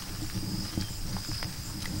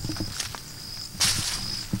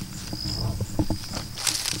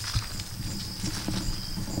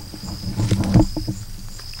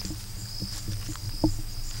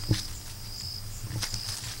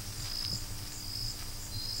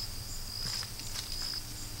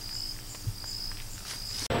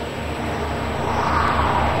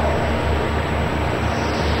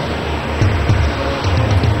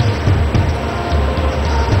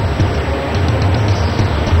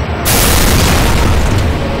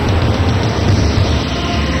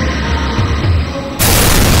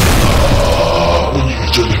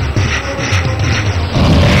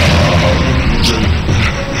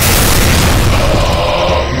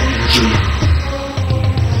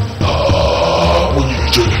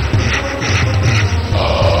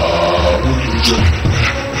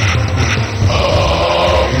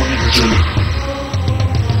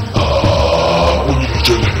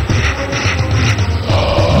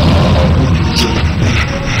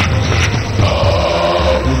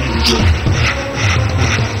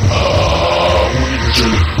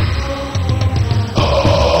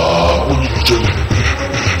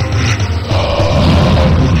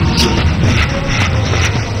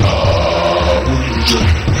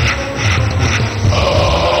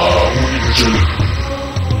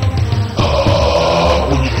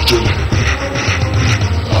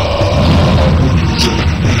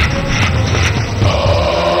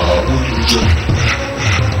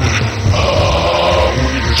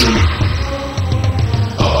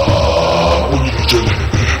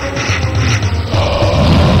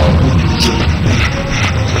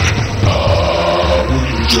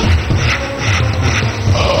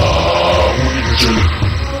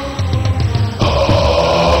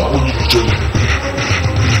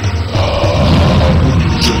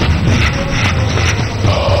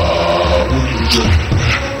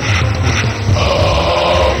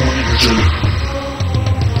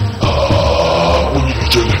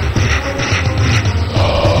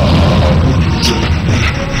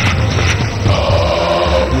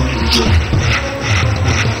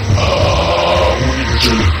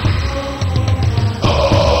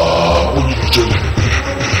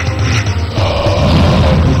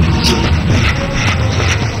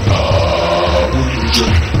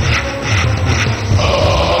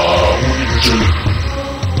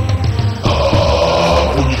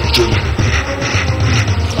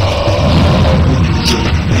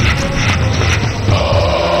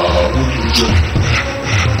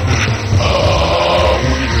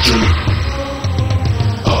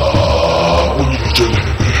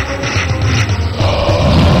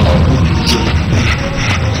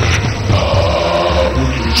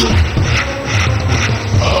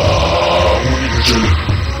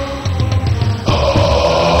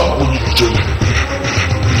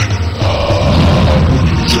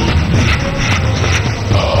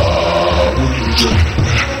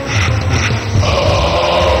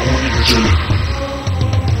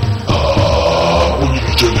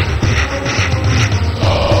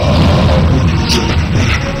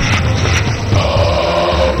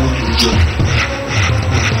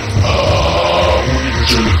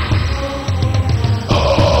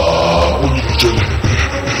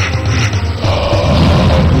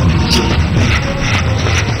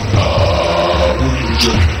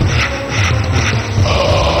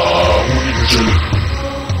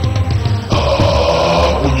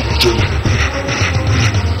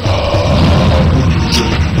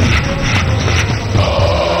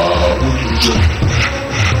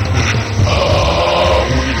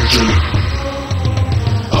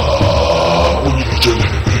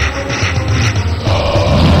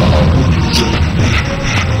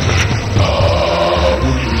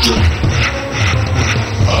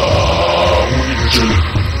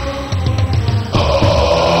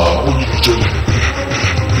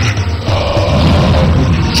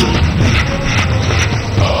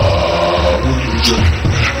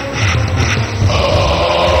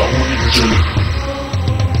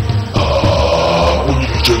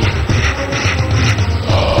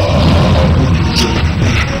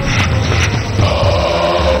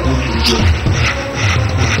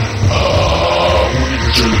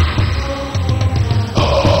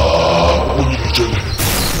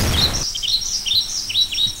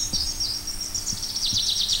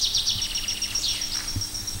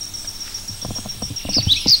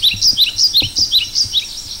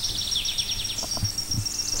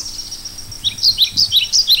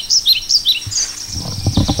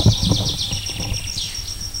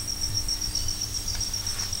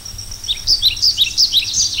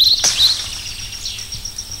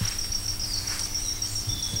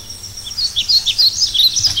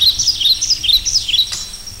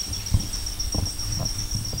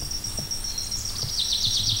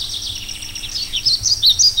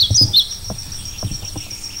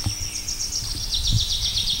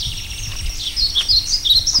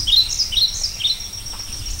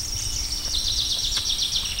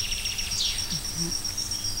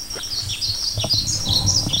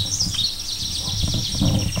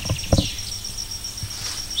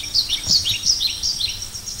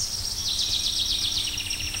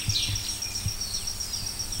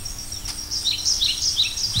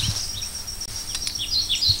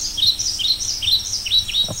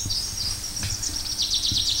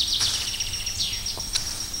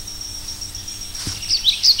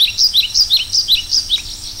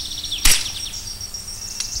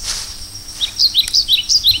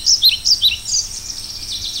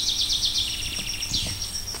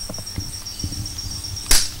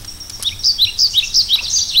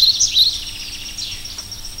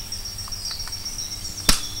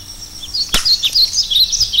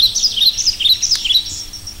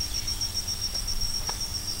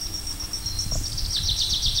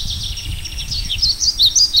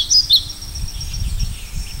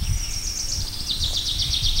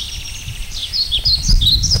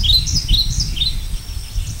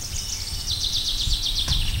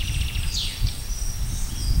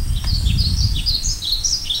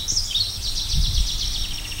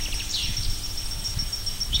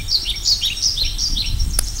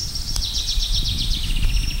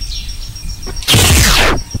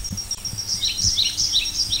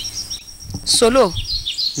 solo.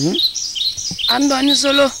 Ando ani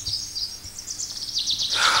solo.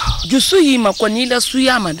 Jusu yi makonila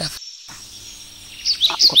suya madaf.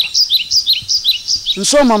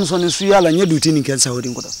 Nso mam so ne suya la nye duti ni kensa hodi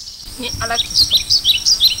ngoda. Ni alaki.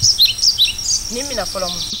 Ni mina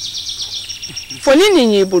folomo. Foni ni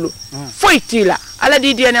nyebulu. Foi tila. Ala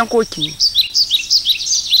di dia nan ko ki.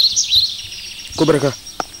 Ko baraka.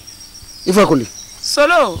 Ifa kuli.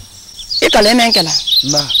 Solo. Ikale nenkela.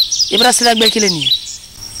 Ba. Ibra silagbe kileni.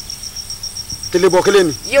 Telebo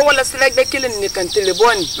keleni. Ye wala silagbe kileni kan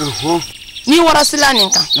teleboni. Ni wara silani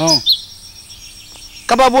kan.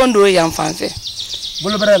 Kababondo yan fanfe.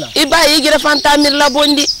 Bolo berela. Iba yigira fanta mirla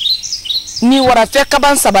bondi. Ni wara fe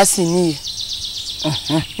kaban sabasi ni.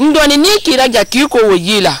 Ndoni ni kira ja kiko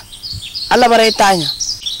wojila. Ala bare tanya.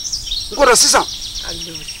 Ngora sisa.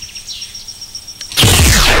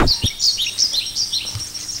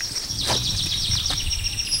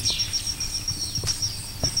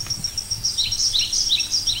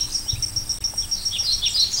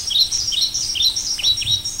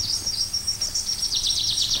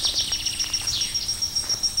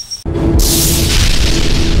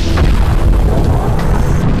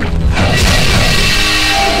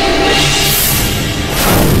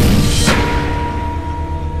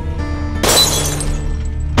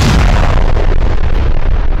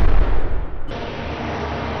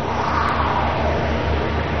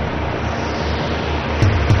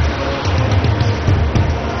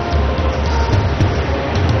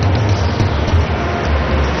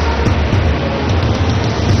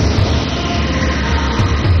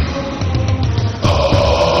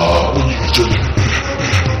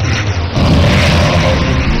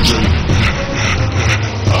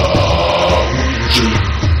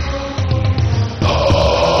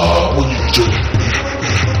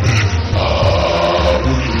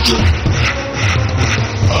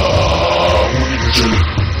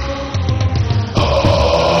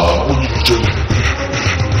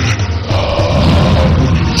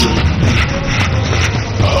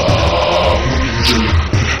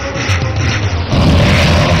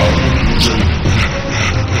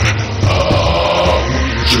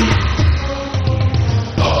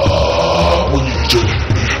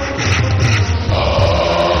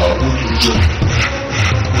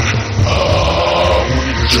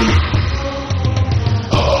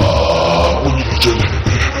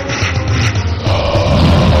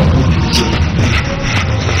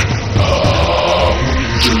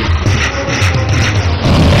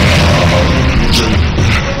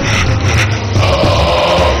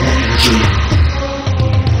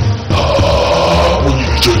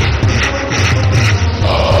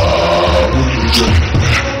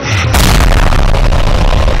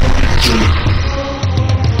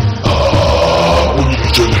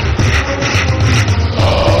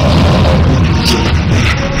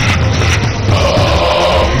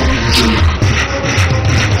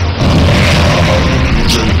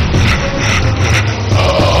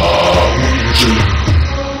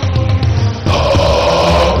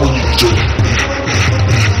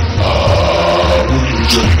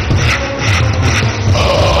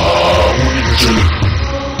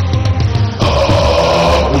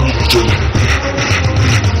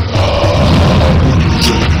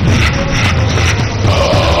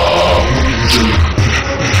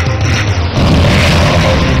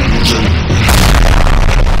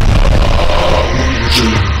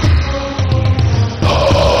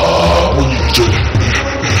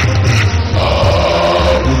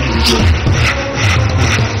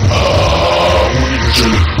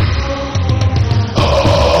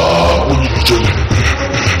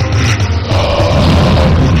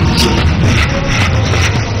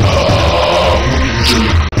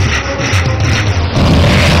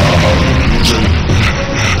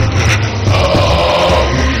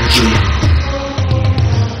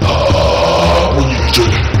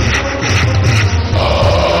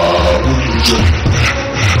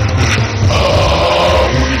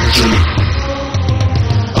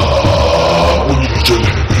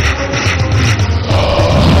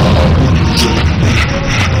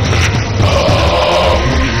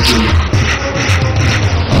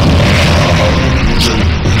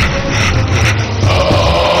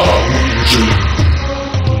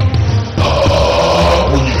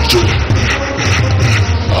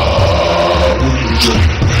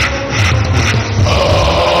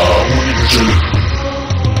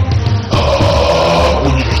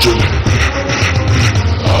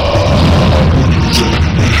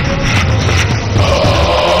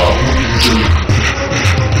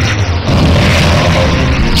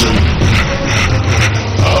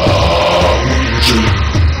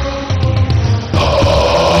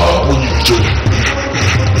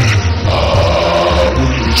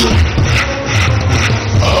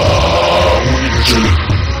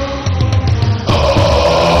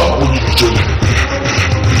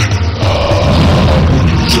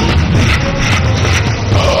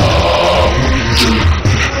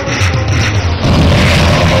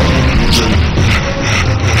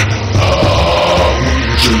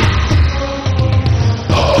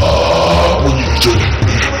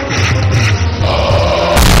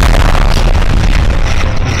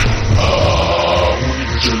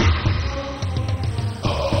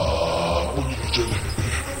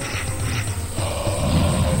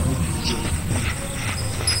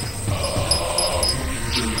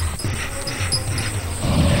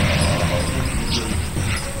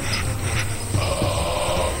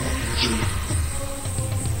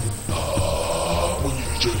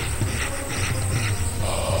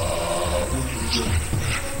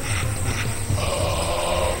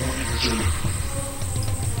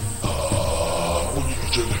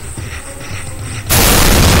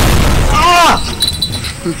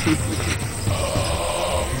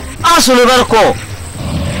 Asolo barko.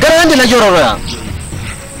 Garande la jorora.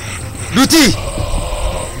 Duti.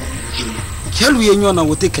 Kelu yenyo na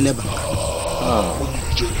wote keleba.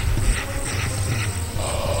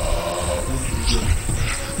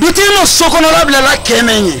 Duti no sokono labla la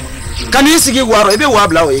kemenye. Kanisi gi waro ebe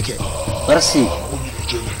wabla o yeke. Merci.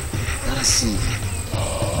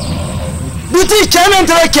 Duti kemen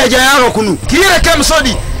tere keja yaro kunu. Kire kem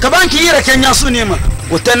sodi. Kaban kire kenya sunima.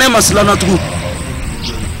 Wotene maslana tugu.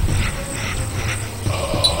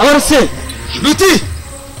 Merci. Duti.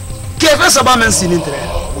 Kefe saba men sinintre.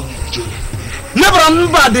 Nebran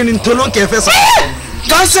ba de ntolon kefe saba.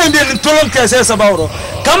 Kanse de ntolon kese saba oro.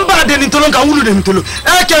 Kamba de ntolon ka wulu de ntolon.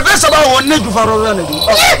 Kefe saba wonne ju faro na de.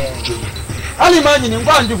 Ali mani ni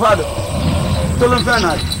ngwa nju fado. Tolon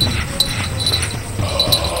fana.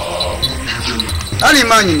 Ali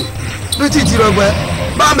mani. Duti tiro gbe.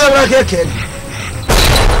 Ba mbe wa keke.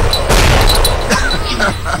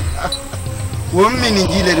 Won mini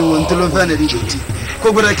gile de won tolon fana de duti.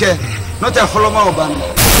 Ko gureke. No ta foloma oban.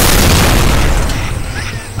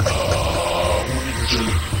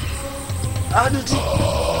 Aduti.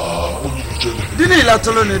 Dini la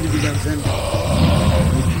tolo ne dibidan fen.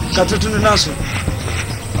 Katutunu naso.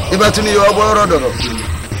 Ibatuni yo aboro doro.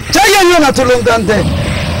 Chaya yo na tolo ngante.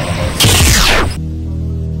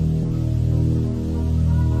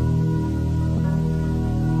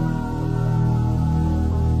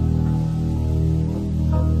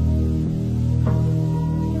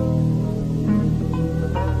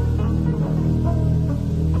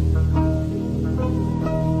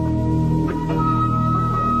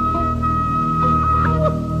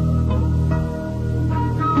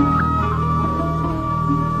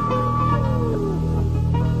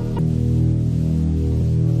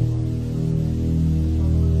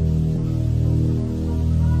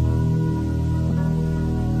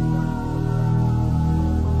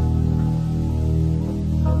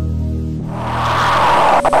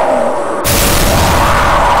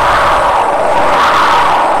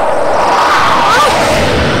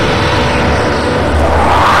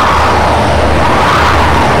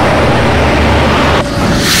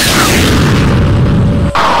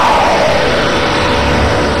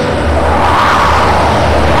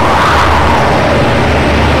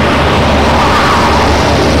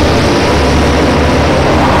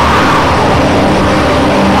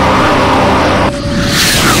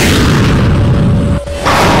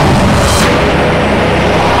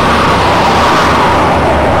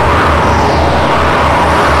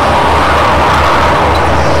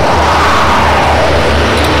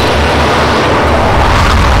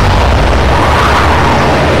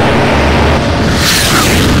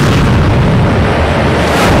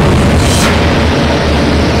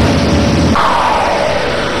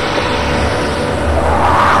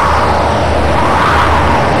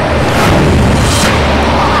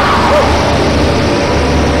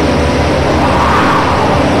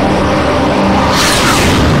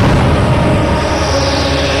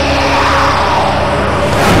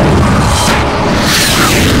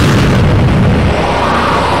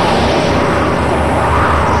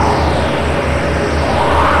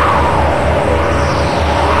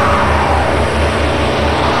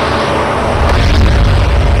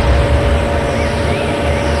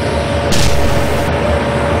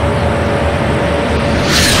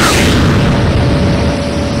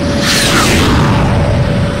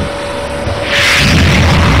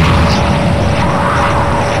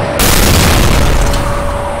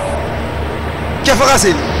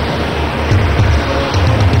 Fagase.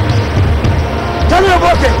 Tanu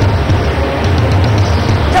boke.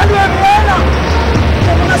 Tanu bena.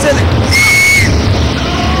 Fagase.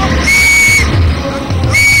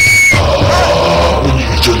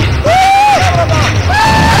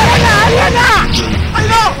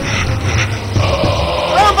 Allo.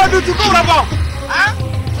 On va du tout là-bas. Hein?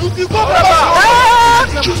 Du tout là-bas.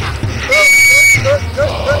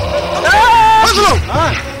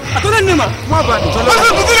 Attendez Nima, moi ba.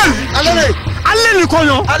 Allez. Allez le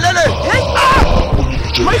koyo. Allez.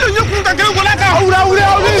 Mai lo nyoku ka gele wala ka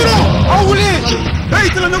awuli. Hey,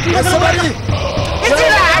 tele nyoku ka gele.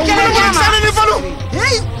 Itila akele ma. Sare ni falu.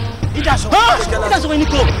 Hey. Idaso. Idaso ni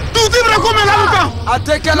ko. Tu tibra ko me la luka.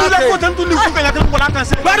 Atekela te. Ko tantu ni ku ka yakele wala ka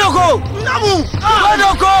se. Badoko. Namu.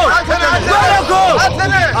 Badoko.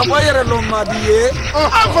 Atele. Abayere lo madiye.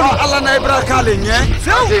 Allah na ibrakale nye.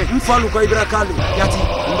 Mfalu ko ibrakale. Yati.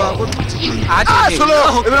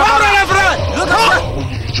 Solo.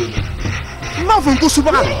 Ma fun ko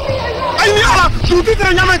suba. Ay ni ala, tu ti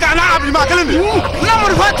tra nyama ka na abli ma kele ni. Na mo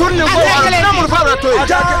fa tourner ko. Na mo fa ra to.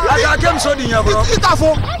 Aga kem so di nya bro. Ita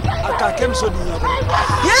fo. aka kem so dinya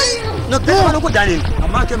Yes. No pe no ko dani.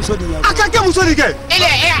 ama kem so dinya aka ke muso ni ke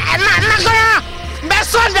Ele na koya. Be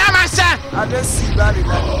so da ma sa. ade si bali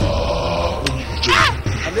la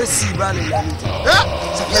ade si bali la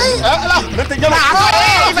ala mete jama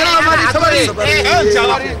sabari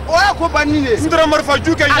o ko banine ndra marfa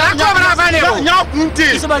juke nya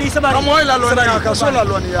kunti Sabari. amo la lo ni ka so la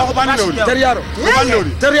lo ni ya ko banino teriyaro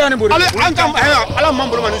teriyani buri ale anga ala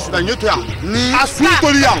mambolo mani suda nyoto ya asu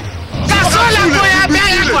toriya Kasola ko ya be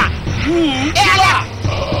ya kwa.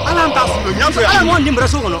 ala nta su nyoto ya Ala mo ndimbra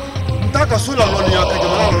so kono. nta ka so la lo ni ya ka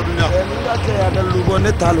jamana lo dunya ninga ke ya da lugo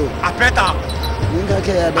ne talo apeta ninga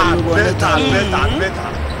ke ya da lugo ne talo apeta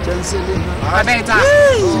chanceli Abeta.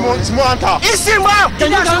 simo anta Isimo.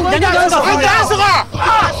 Danya ga. Anta so.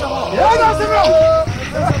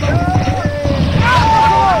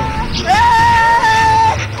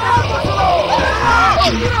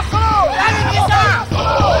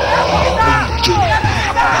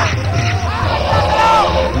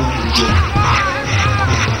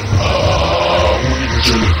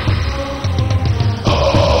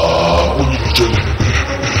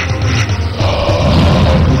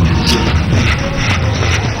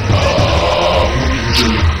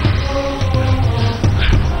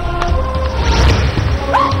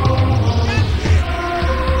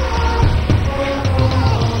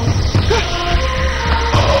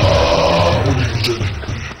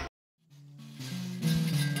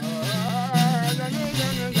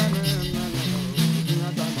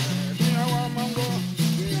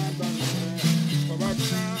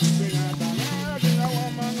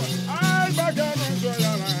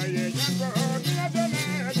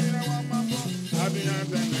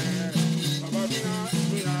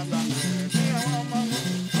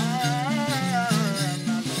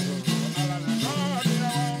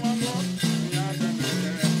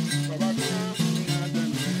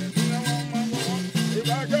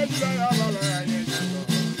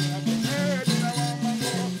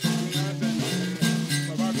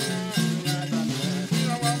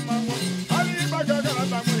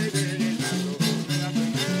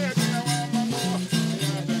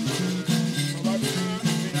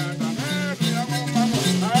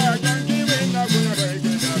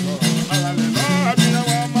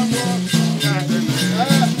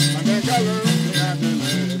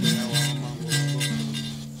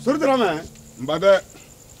 Mbade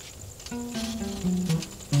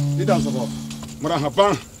ida sabo mara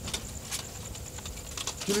hapan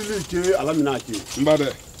kilili ke alamina ke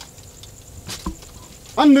mbade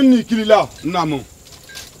annan ni kilila namu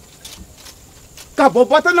ka bo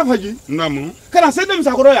bata na faji namu kana sai dem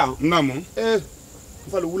sakoro ya namu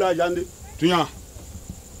falu wula jande tunya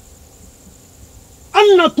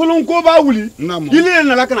anna tolon ko ba wuli namu ile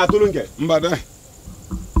na la kana tolon ke mbade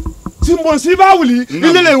simbon si ba wuli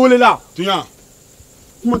ile le wole la tunya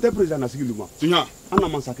kuma te president na sigi luma tunya ana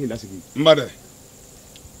mansake la sigi mbade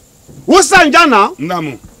wosanjana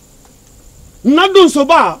namu na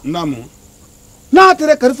Donsoba namu na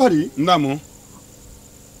tere karfari namu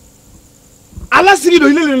ala sigi do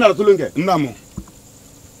ile le na tolonke namu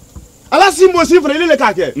ala simbo si fra ile le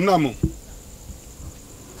kake namu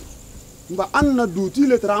mba anna duti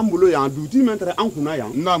le trambulo ya duti mentre ankuna ya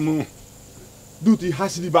namu duti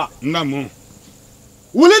hasidiba namu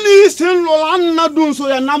wole ni sen lolan na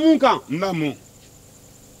Donsoya namunka namu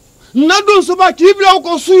na Donsoba kibla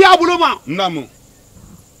ko suya buloma namu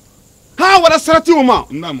ha wara sarati uma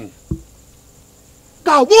namu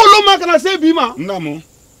ka wolo ma kana se bima namu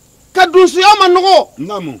ka Donsoya manogo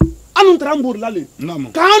namu anu trambur lale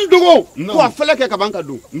namu ka andogo ko afele ke ka banka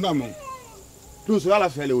do namu Donsoya la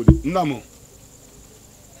fele odi namu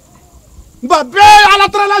ba be ala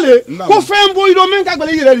tralale ko fembo ido men ka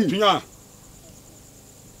gbele yireri tunya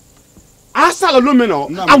asala lo meno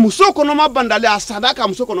amuso kono ma bandale asada ka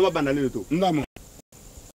amuso kono ma bandale to namu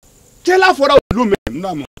kela fora lo men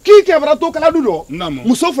namu ki ke bra to kala dudo namu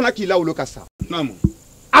muso fana ki la ulo kasa namu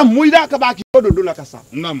amuida ka ba ki do la kasa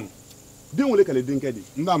namu den wole kale denke di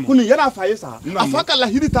namu kuni yara faye sa afaka la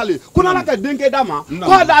hiritale kuna la ka denke dama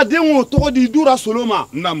ko da den wo to di dura soloma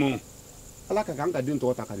namu ala ka kan ka den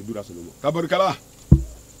to ta ka di dura soloma tabarkala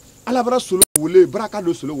ala bara solo wole braka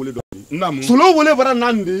do solo wole do namu solo wole bara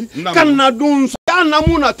nandi kan na Donsoya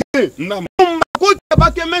namuna te namu ko te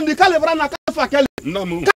ba ke mendi kale bara na ka fa kele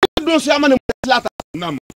namu kan Donsoya mane lata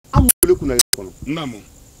namu am wole kuna kono namu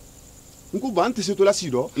nku ba anti seto la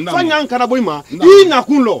sido fanya nkana boyma ina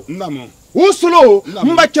kunlo namu o solo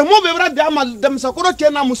mba ke mo be bara de amal dem sakoro ke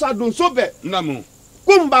na musa Donsobe namu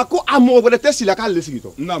Kumba ko amo wala te sila kale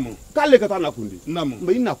sigito. Namo. Kale kata na kundi. Namo.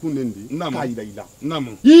 Mba ina kundendi. Namo. Ka ila.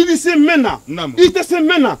 Namo. Yiri se mena. Namo. Ite se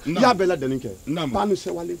mena. Namo. Ya bela deninke. Namo. Panu se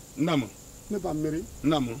wale. Namo. Ne ba meri.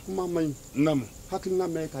 Namo. Kuma mai. Namo. Hakilina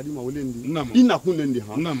me kadi ma wolendi. Namo. Ina kundendi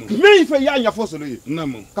ha. Namo. Me ife ya nya fo solo ye.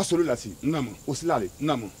 Namo. Ka solo la si. Namo. Osilale.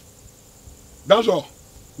 Namo. Danso.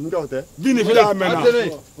 Ndote. Vini fila mena.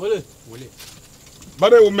 Wole.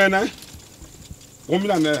 Bare o mena. O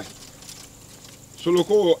mina ne. Solo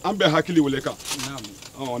ko ambe hakili wole ka. Naam.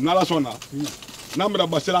 Oh, nala sona. Namra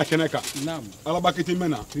basira keneka. Naam. Alabakiti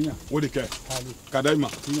mena. Wodi ke. Kadaima.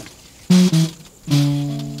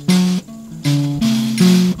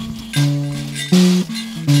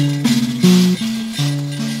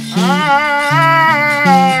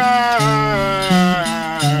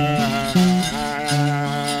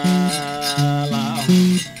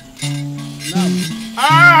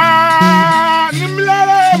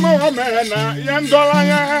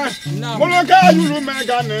 Moloka yulu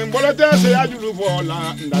megane, mbolete se yulu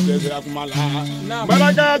vola, ndate se akumala.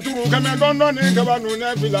 Baraka turu kame dondo ni kabanu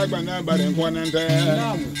ne filagana bare konente.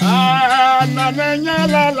 Na nenya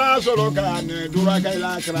la soloka ne duraka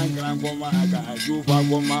ila kran goma ka jufa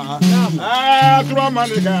goma. Turu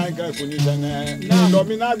mani ka kunisene.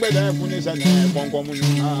 Domina gbede kunisene bonko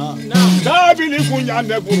mununa. Dabili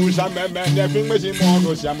kunyande buru sameme ne fingmesi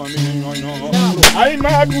modo siama mi nyonyo. Ai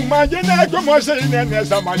madu majene komo se ne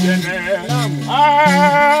samajene.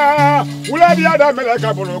 Uladi ada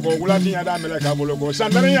meleka boloko, uladi ada meleka boloko.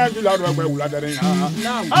 Sandari ya bila robe uladari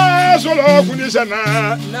ya. Solo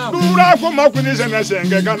kunisana. Dura koma kunisana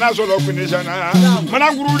senge kana solo kunisana.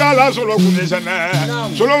 Mana guruda la solo kunisana.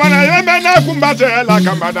 Solo mana yemena kumbate la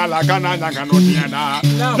kambada la kana nyanga no tiana.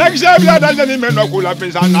 Nexe bila dajani meno kula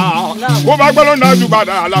pesana. Ko bagbalo na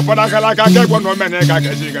dubada la pada kala ka ke bono meneka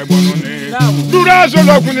ke sike bono ne. Dura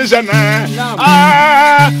solo kunisana.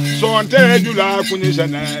 Sonte jula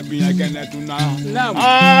kunisana biya kene tuna.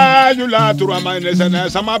 Jula turamane sana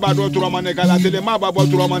sama bado turamane kala tele ma babo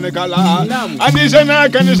turamane kala. Ani sana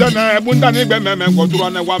kanisana bundani bememe ko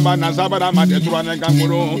turane wamba na sabara mate turane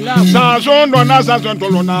kanguro. Sa sondo na sa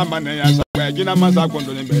sontolo na mane ya sa jina masa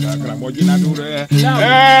kondo ne bera kramo jina dure.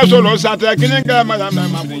 Solo sate kininga madame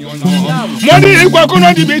mabuyono. Modi kwa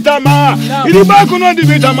kuno dibitama. Iriba kuno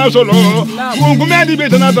dibitama solo. Kungume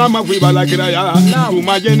dibitana tama kuibala kiraya.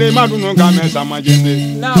 Umajene maduno kame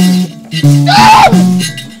samajene.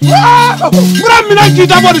 Mura mina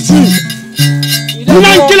kita borisi.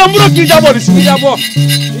 Mina kila mura kita borisi.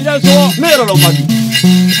 Ida so mero lo madi.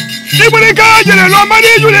 Ibulika jere lo madi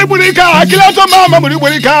jule ibulika kila to mama muri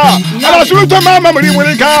ibulika. Ala sulu to mama muri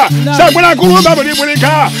ibulika. Saguna kuru mama muri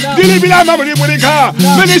ibulika. Dili bila mama muri ibulika.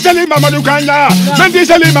 Meni sali mama dukanya. Meni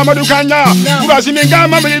sali mama dukanya. Ura siminga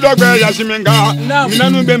mama muri dogbe ya siminga. Mina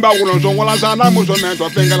nu bemba wuro so wala sana muso mento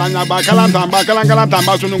fengala nya ba kala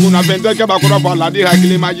tamba sunungu na fente ke ba ko fa la di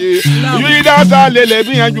hakili maji. Yuida ta lele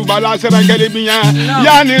biya jubala serangele biya.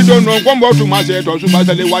 Yani dono kombo tuma se to suba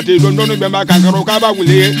sale wati dono bemba kankaro ka ba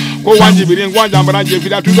wule. Ko wanjibiri ngwanja mbaraje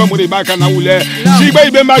fida tudo muri baka na wule. Sibe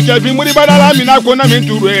ibe ma ke fi muri badala mina ko na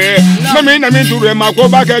minture. Na minture ma ko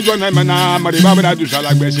ba ke jona mana mari baba da du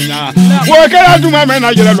sala gbesinya. Wo kala duma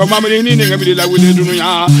mena jela do mamri ni ngabili la wule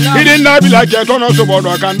dunuya. Idin na bila ke tono so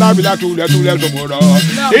bodo kan da bila tule so bodo.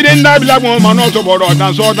 Idin na bila mo mano so bodo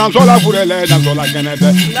dan so la furele dan so la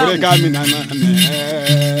kenete. Fure ka mina na.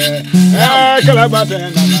 Kala bate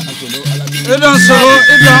na so. Idan so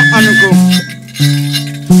idan anuko.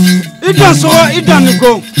 Idan so idan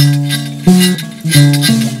anuko.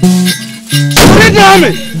 Idan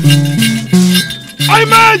ay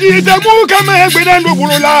maji da mu kama gbedan do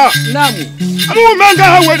bulula. Namu. Amu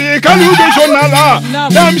manga wari kalu be sonala.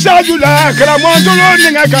 Dam sajula kala mo tolo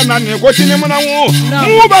ninga kanane ko tini munawo.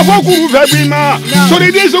 Mu ba fo kuru fe bima.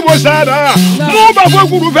 Sori di so bosara. Mu ba fo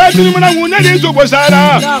kuru fe tini munawo ne di so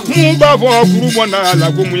bosara. Mu ba fo kuru bona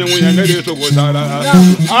la ko mu yen ne di so bosara.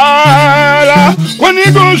 Ala ko ni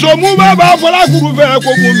do so mu ba fo la kuru fe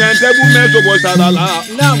ko mu mente bu me so bosara la.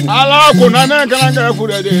 Ala ko na ne kan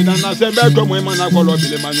fure de na sembe to mu mana ko lo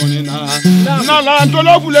bile manyoni na la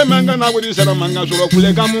tolo fule manga na wudi sera manga soro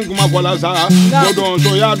fule kamu kuma fola sa ko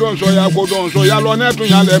Donsoya ko Donsoya lo ne tun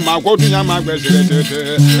ya le ma ko tun ya ma gbe sere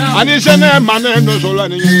tete ani sene mane no solo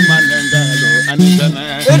ni manenga lo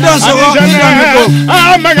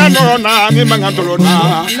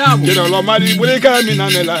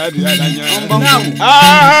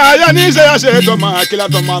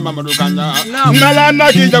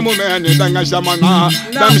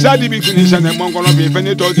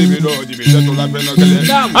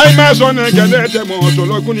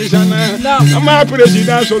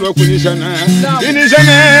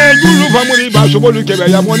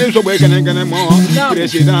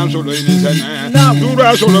Président solo inisana,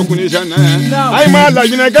 dura solo kunisana, aima la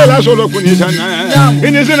ginagala solo kunisana,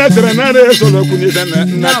 inisana trenare solo kunisana,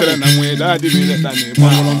 natrena mueda di biletani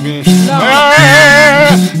molombi.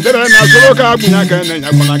 Trena solo ka bunyaka na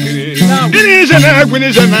konakiri. Inisana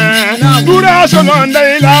kunisana, dura solo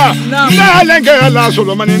ndaila, ndalenga la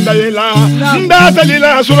solo manindaila,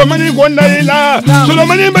 ndatalila solo mani gondaila, solo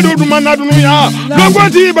mani bedu mana dunya,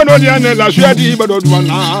 longoti bedodiane la suadi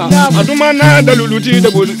bedodwana, adumana daluluti de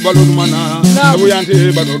balodumana,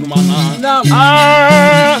 abuyante badodumana.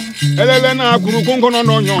 Elena kuru konkono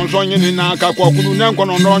no nyon sonyini na kakwa kuru na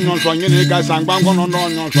nkono no nyon sonyini ka sangba nkono no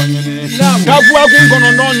nyon sonyini. Kakwa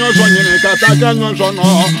konkono no nyon sonyini ka taka nyon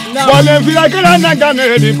sono. Wale fila kala na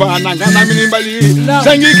gane di pa na gana minimbali.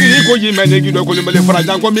 Sangi kiri ko yimene gido ko limbali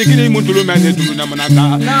faraja ko mikiri mutulu mene tulu na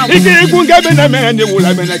manaka. Iki kunga bena mene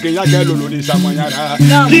wula bena ke ya ke lolo di samanyara.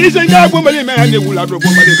 Ki senga ko mali mene wula do ko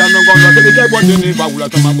mali kanon ko ke ke bonde ni ba wula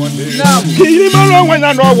tama bonde. Ki malo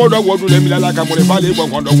wena no wodo wodu le milala ka mo le fale ko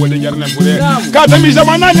kondo wole yarne fure. Ka tami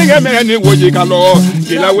zamana ni mene woji kalo.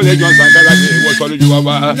 Ila wole jonsa kala ni wo solo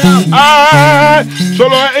juwa.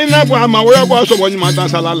 Solo ina kwa ma wo ko so woni mata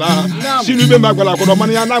salala. Sinu be magala ko do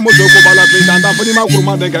man ya na mo so ko bala pe tanda fani ma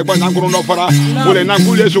kuruma de ka na kuru no fara. Wole na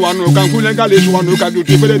kule so wanu kan kule ka le so wanu ka du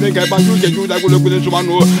tibele de ka banju ke ju da kule kule so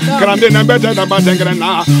wanu. Krande na bete da batengre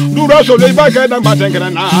na. Duro so le ba ka da batengre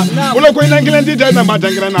na. Wole ko ina nglendi de da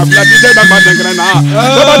batengre na. Flati de da batengre na.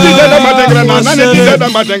 Sabati de da batengre na. Nane de da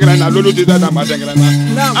batengre na. Lulu de da batengre na.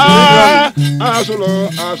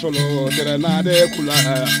 Solo terena de kula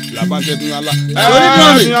la bande du ala.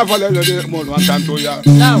 Ya fale le de mo no tanto ya.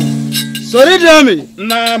 Sorry dami.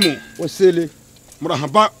 Namu. Wasele.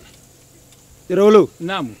 Murahaba. Irolo.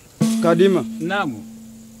 Namu. Kadima. Namu.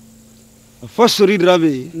 Fosori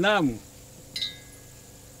drabe. Namu.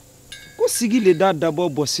 Ko sigi le da dabo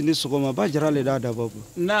bosini sogoma ba jara le da dabo.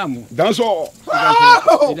 Namu. Danso.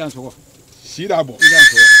 Danso. Sidabo.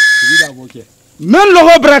 Sidabo ke. Men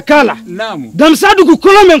logo brakala. Namu. Damsadu ku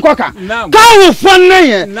kolo men koka. Ka wo fanne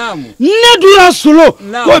ye. Namu. Ne du ya solo.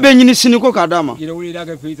 Ko be nyini sini ko kadama. Ira wuli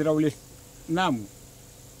daga fi trawle. Namu.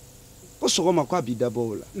 Ko sogoma ko bi dabo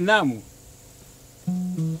wala. Namu.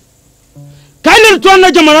 Kaile to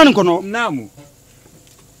na jamana kono. Namu.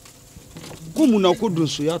 Ko muna ko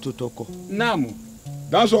Donsoya to toko. Namu.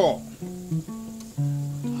 Danso.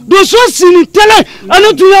 Donso sini tele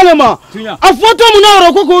anu tuyale ma. Afoto muna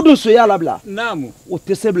ro ko Donsoya la bla. Namu. O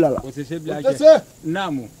tesebla la. O tesebla.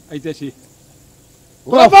 Namu. Aitesi.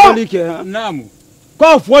 Ko foli ke. Namu.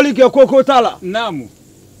 Ko foli ke koko tala. Namu.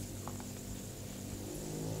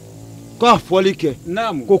 Ko foli ke.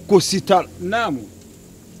 Namu. Koko sital. Namu.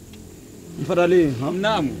 Mfadali, ha?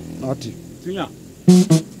 Namu. Ati. Tunya.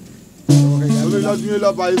 Ole la dunya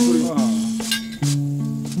la ba ifuri.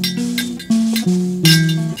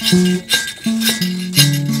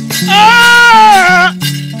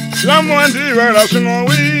 La muanti vera suno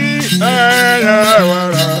wi. Ya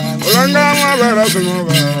wara. Olanga ma vera suno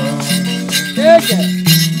ba.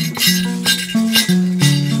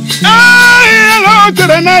 Hello,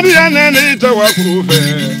 Terenari and it was proof.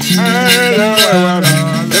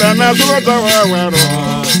 Terana Sota wero.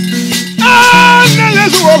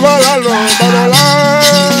 Let's go for a long barrel.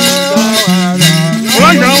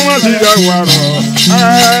 One down was it a waro.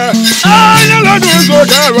 I love you so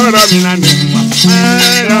clever. I mean, I'm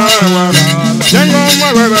my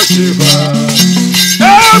brother.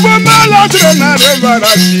 My love to another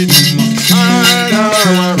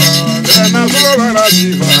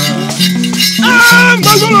I'm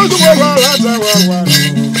going to go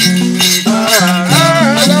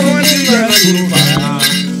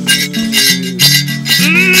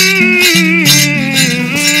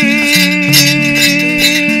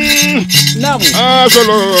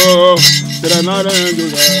solo,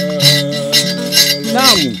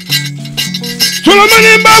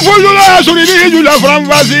 Solomani mba fojula solidi jula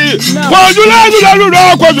franvasi. Fojula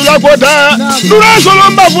ludo ko jula kota. Dura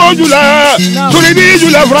solomba fojula solidi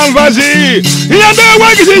jula franvasi. Yande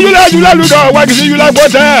wakisi jula ludo wakisi jula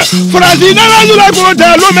kota. Fransi na jula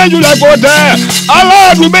kota lome jula kota.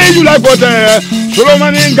 Allah dube jula kota.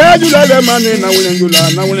 Solomani nga jula le mane na wulen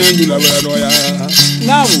jula doya.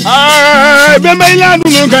 Bemba ila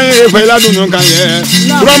dunu kanye fela dunu kanye.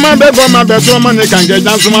 Roma be goma be soma ne kanje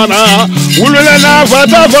jansumana. Ulule na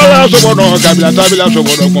fata fala sobodo kabila tabila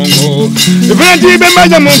sobodo Kongo. Ifrenti bemba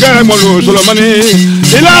jamunga molo Solomani.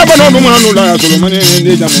 Ila bono bumanu la Solomani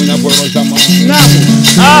ndi jamunya poro sama.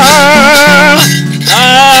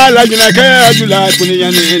 La Guinée kaya jula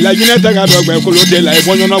kuniyani la Guinée taga dogbe kolote la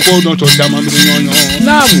ibonyo na ko don to dama nyonyo.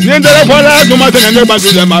 Ni ndere fola tuma tene ne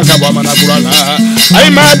banjule makabo mana kurala. Ai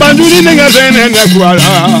ma banjuli ne ngene ne kurala.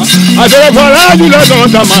 Adere fola jula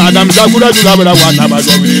don tama adam zakura jula bra wana ba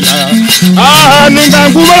dobila. Ninga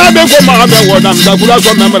ngubala be ko ma be wodam zakura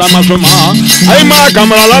ko memra masoma. Ai ma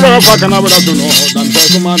kamara la ro fa kana bra tuno dam to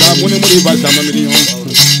suma da muni ba sama milyon.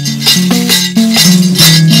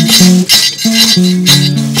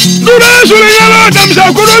 Dura sulinyalo damsa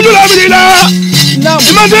kuro jula bilila.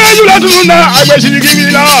 Imante jula tununda agbe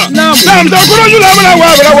shirikibila. Damsa kuro jula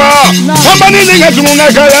bala wa. Pambani ninga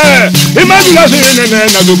tununga kale. Imajula sinene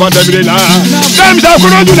na dubata bilila. Damsa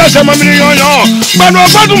kuro jula sama miliyonyo. Bano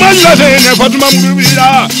fatuma jula sinene fatuma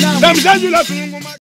mubila. Damsa jula tununga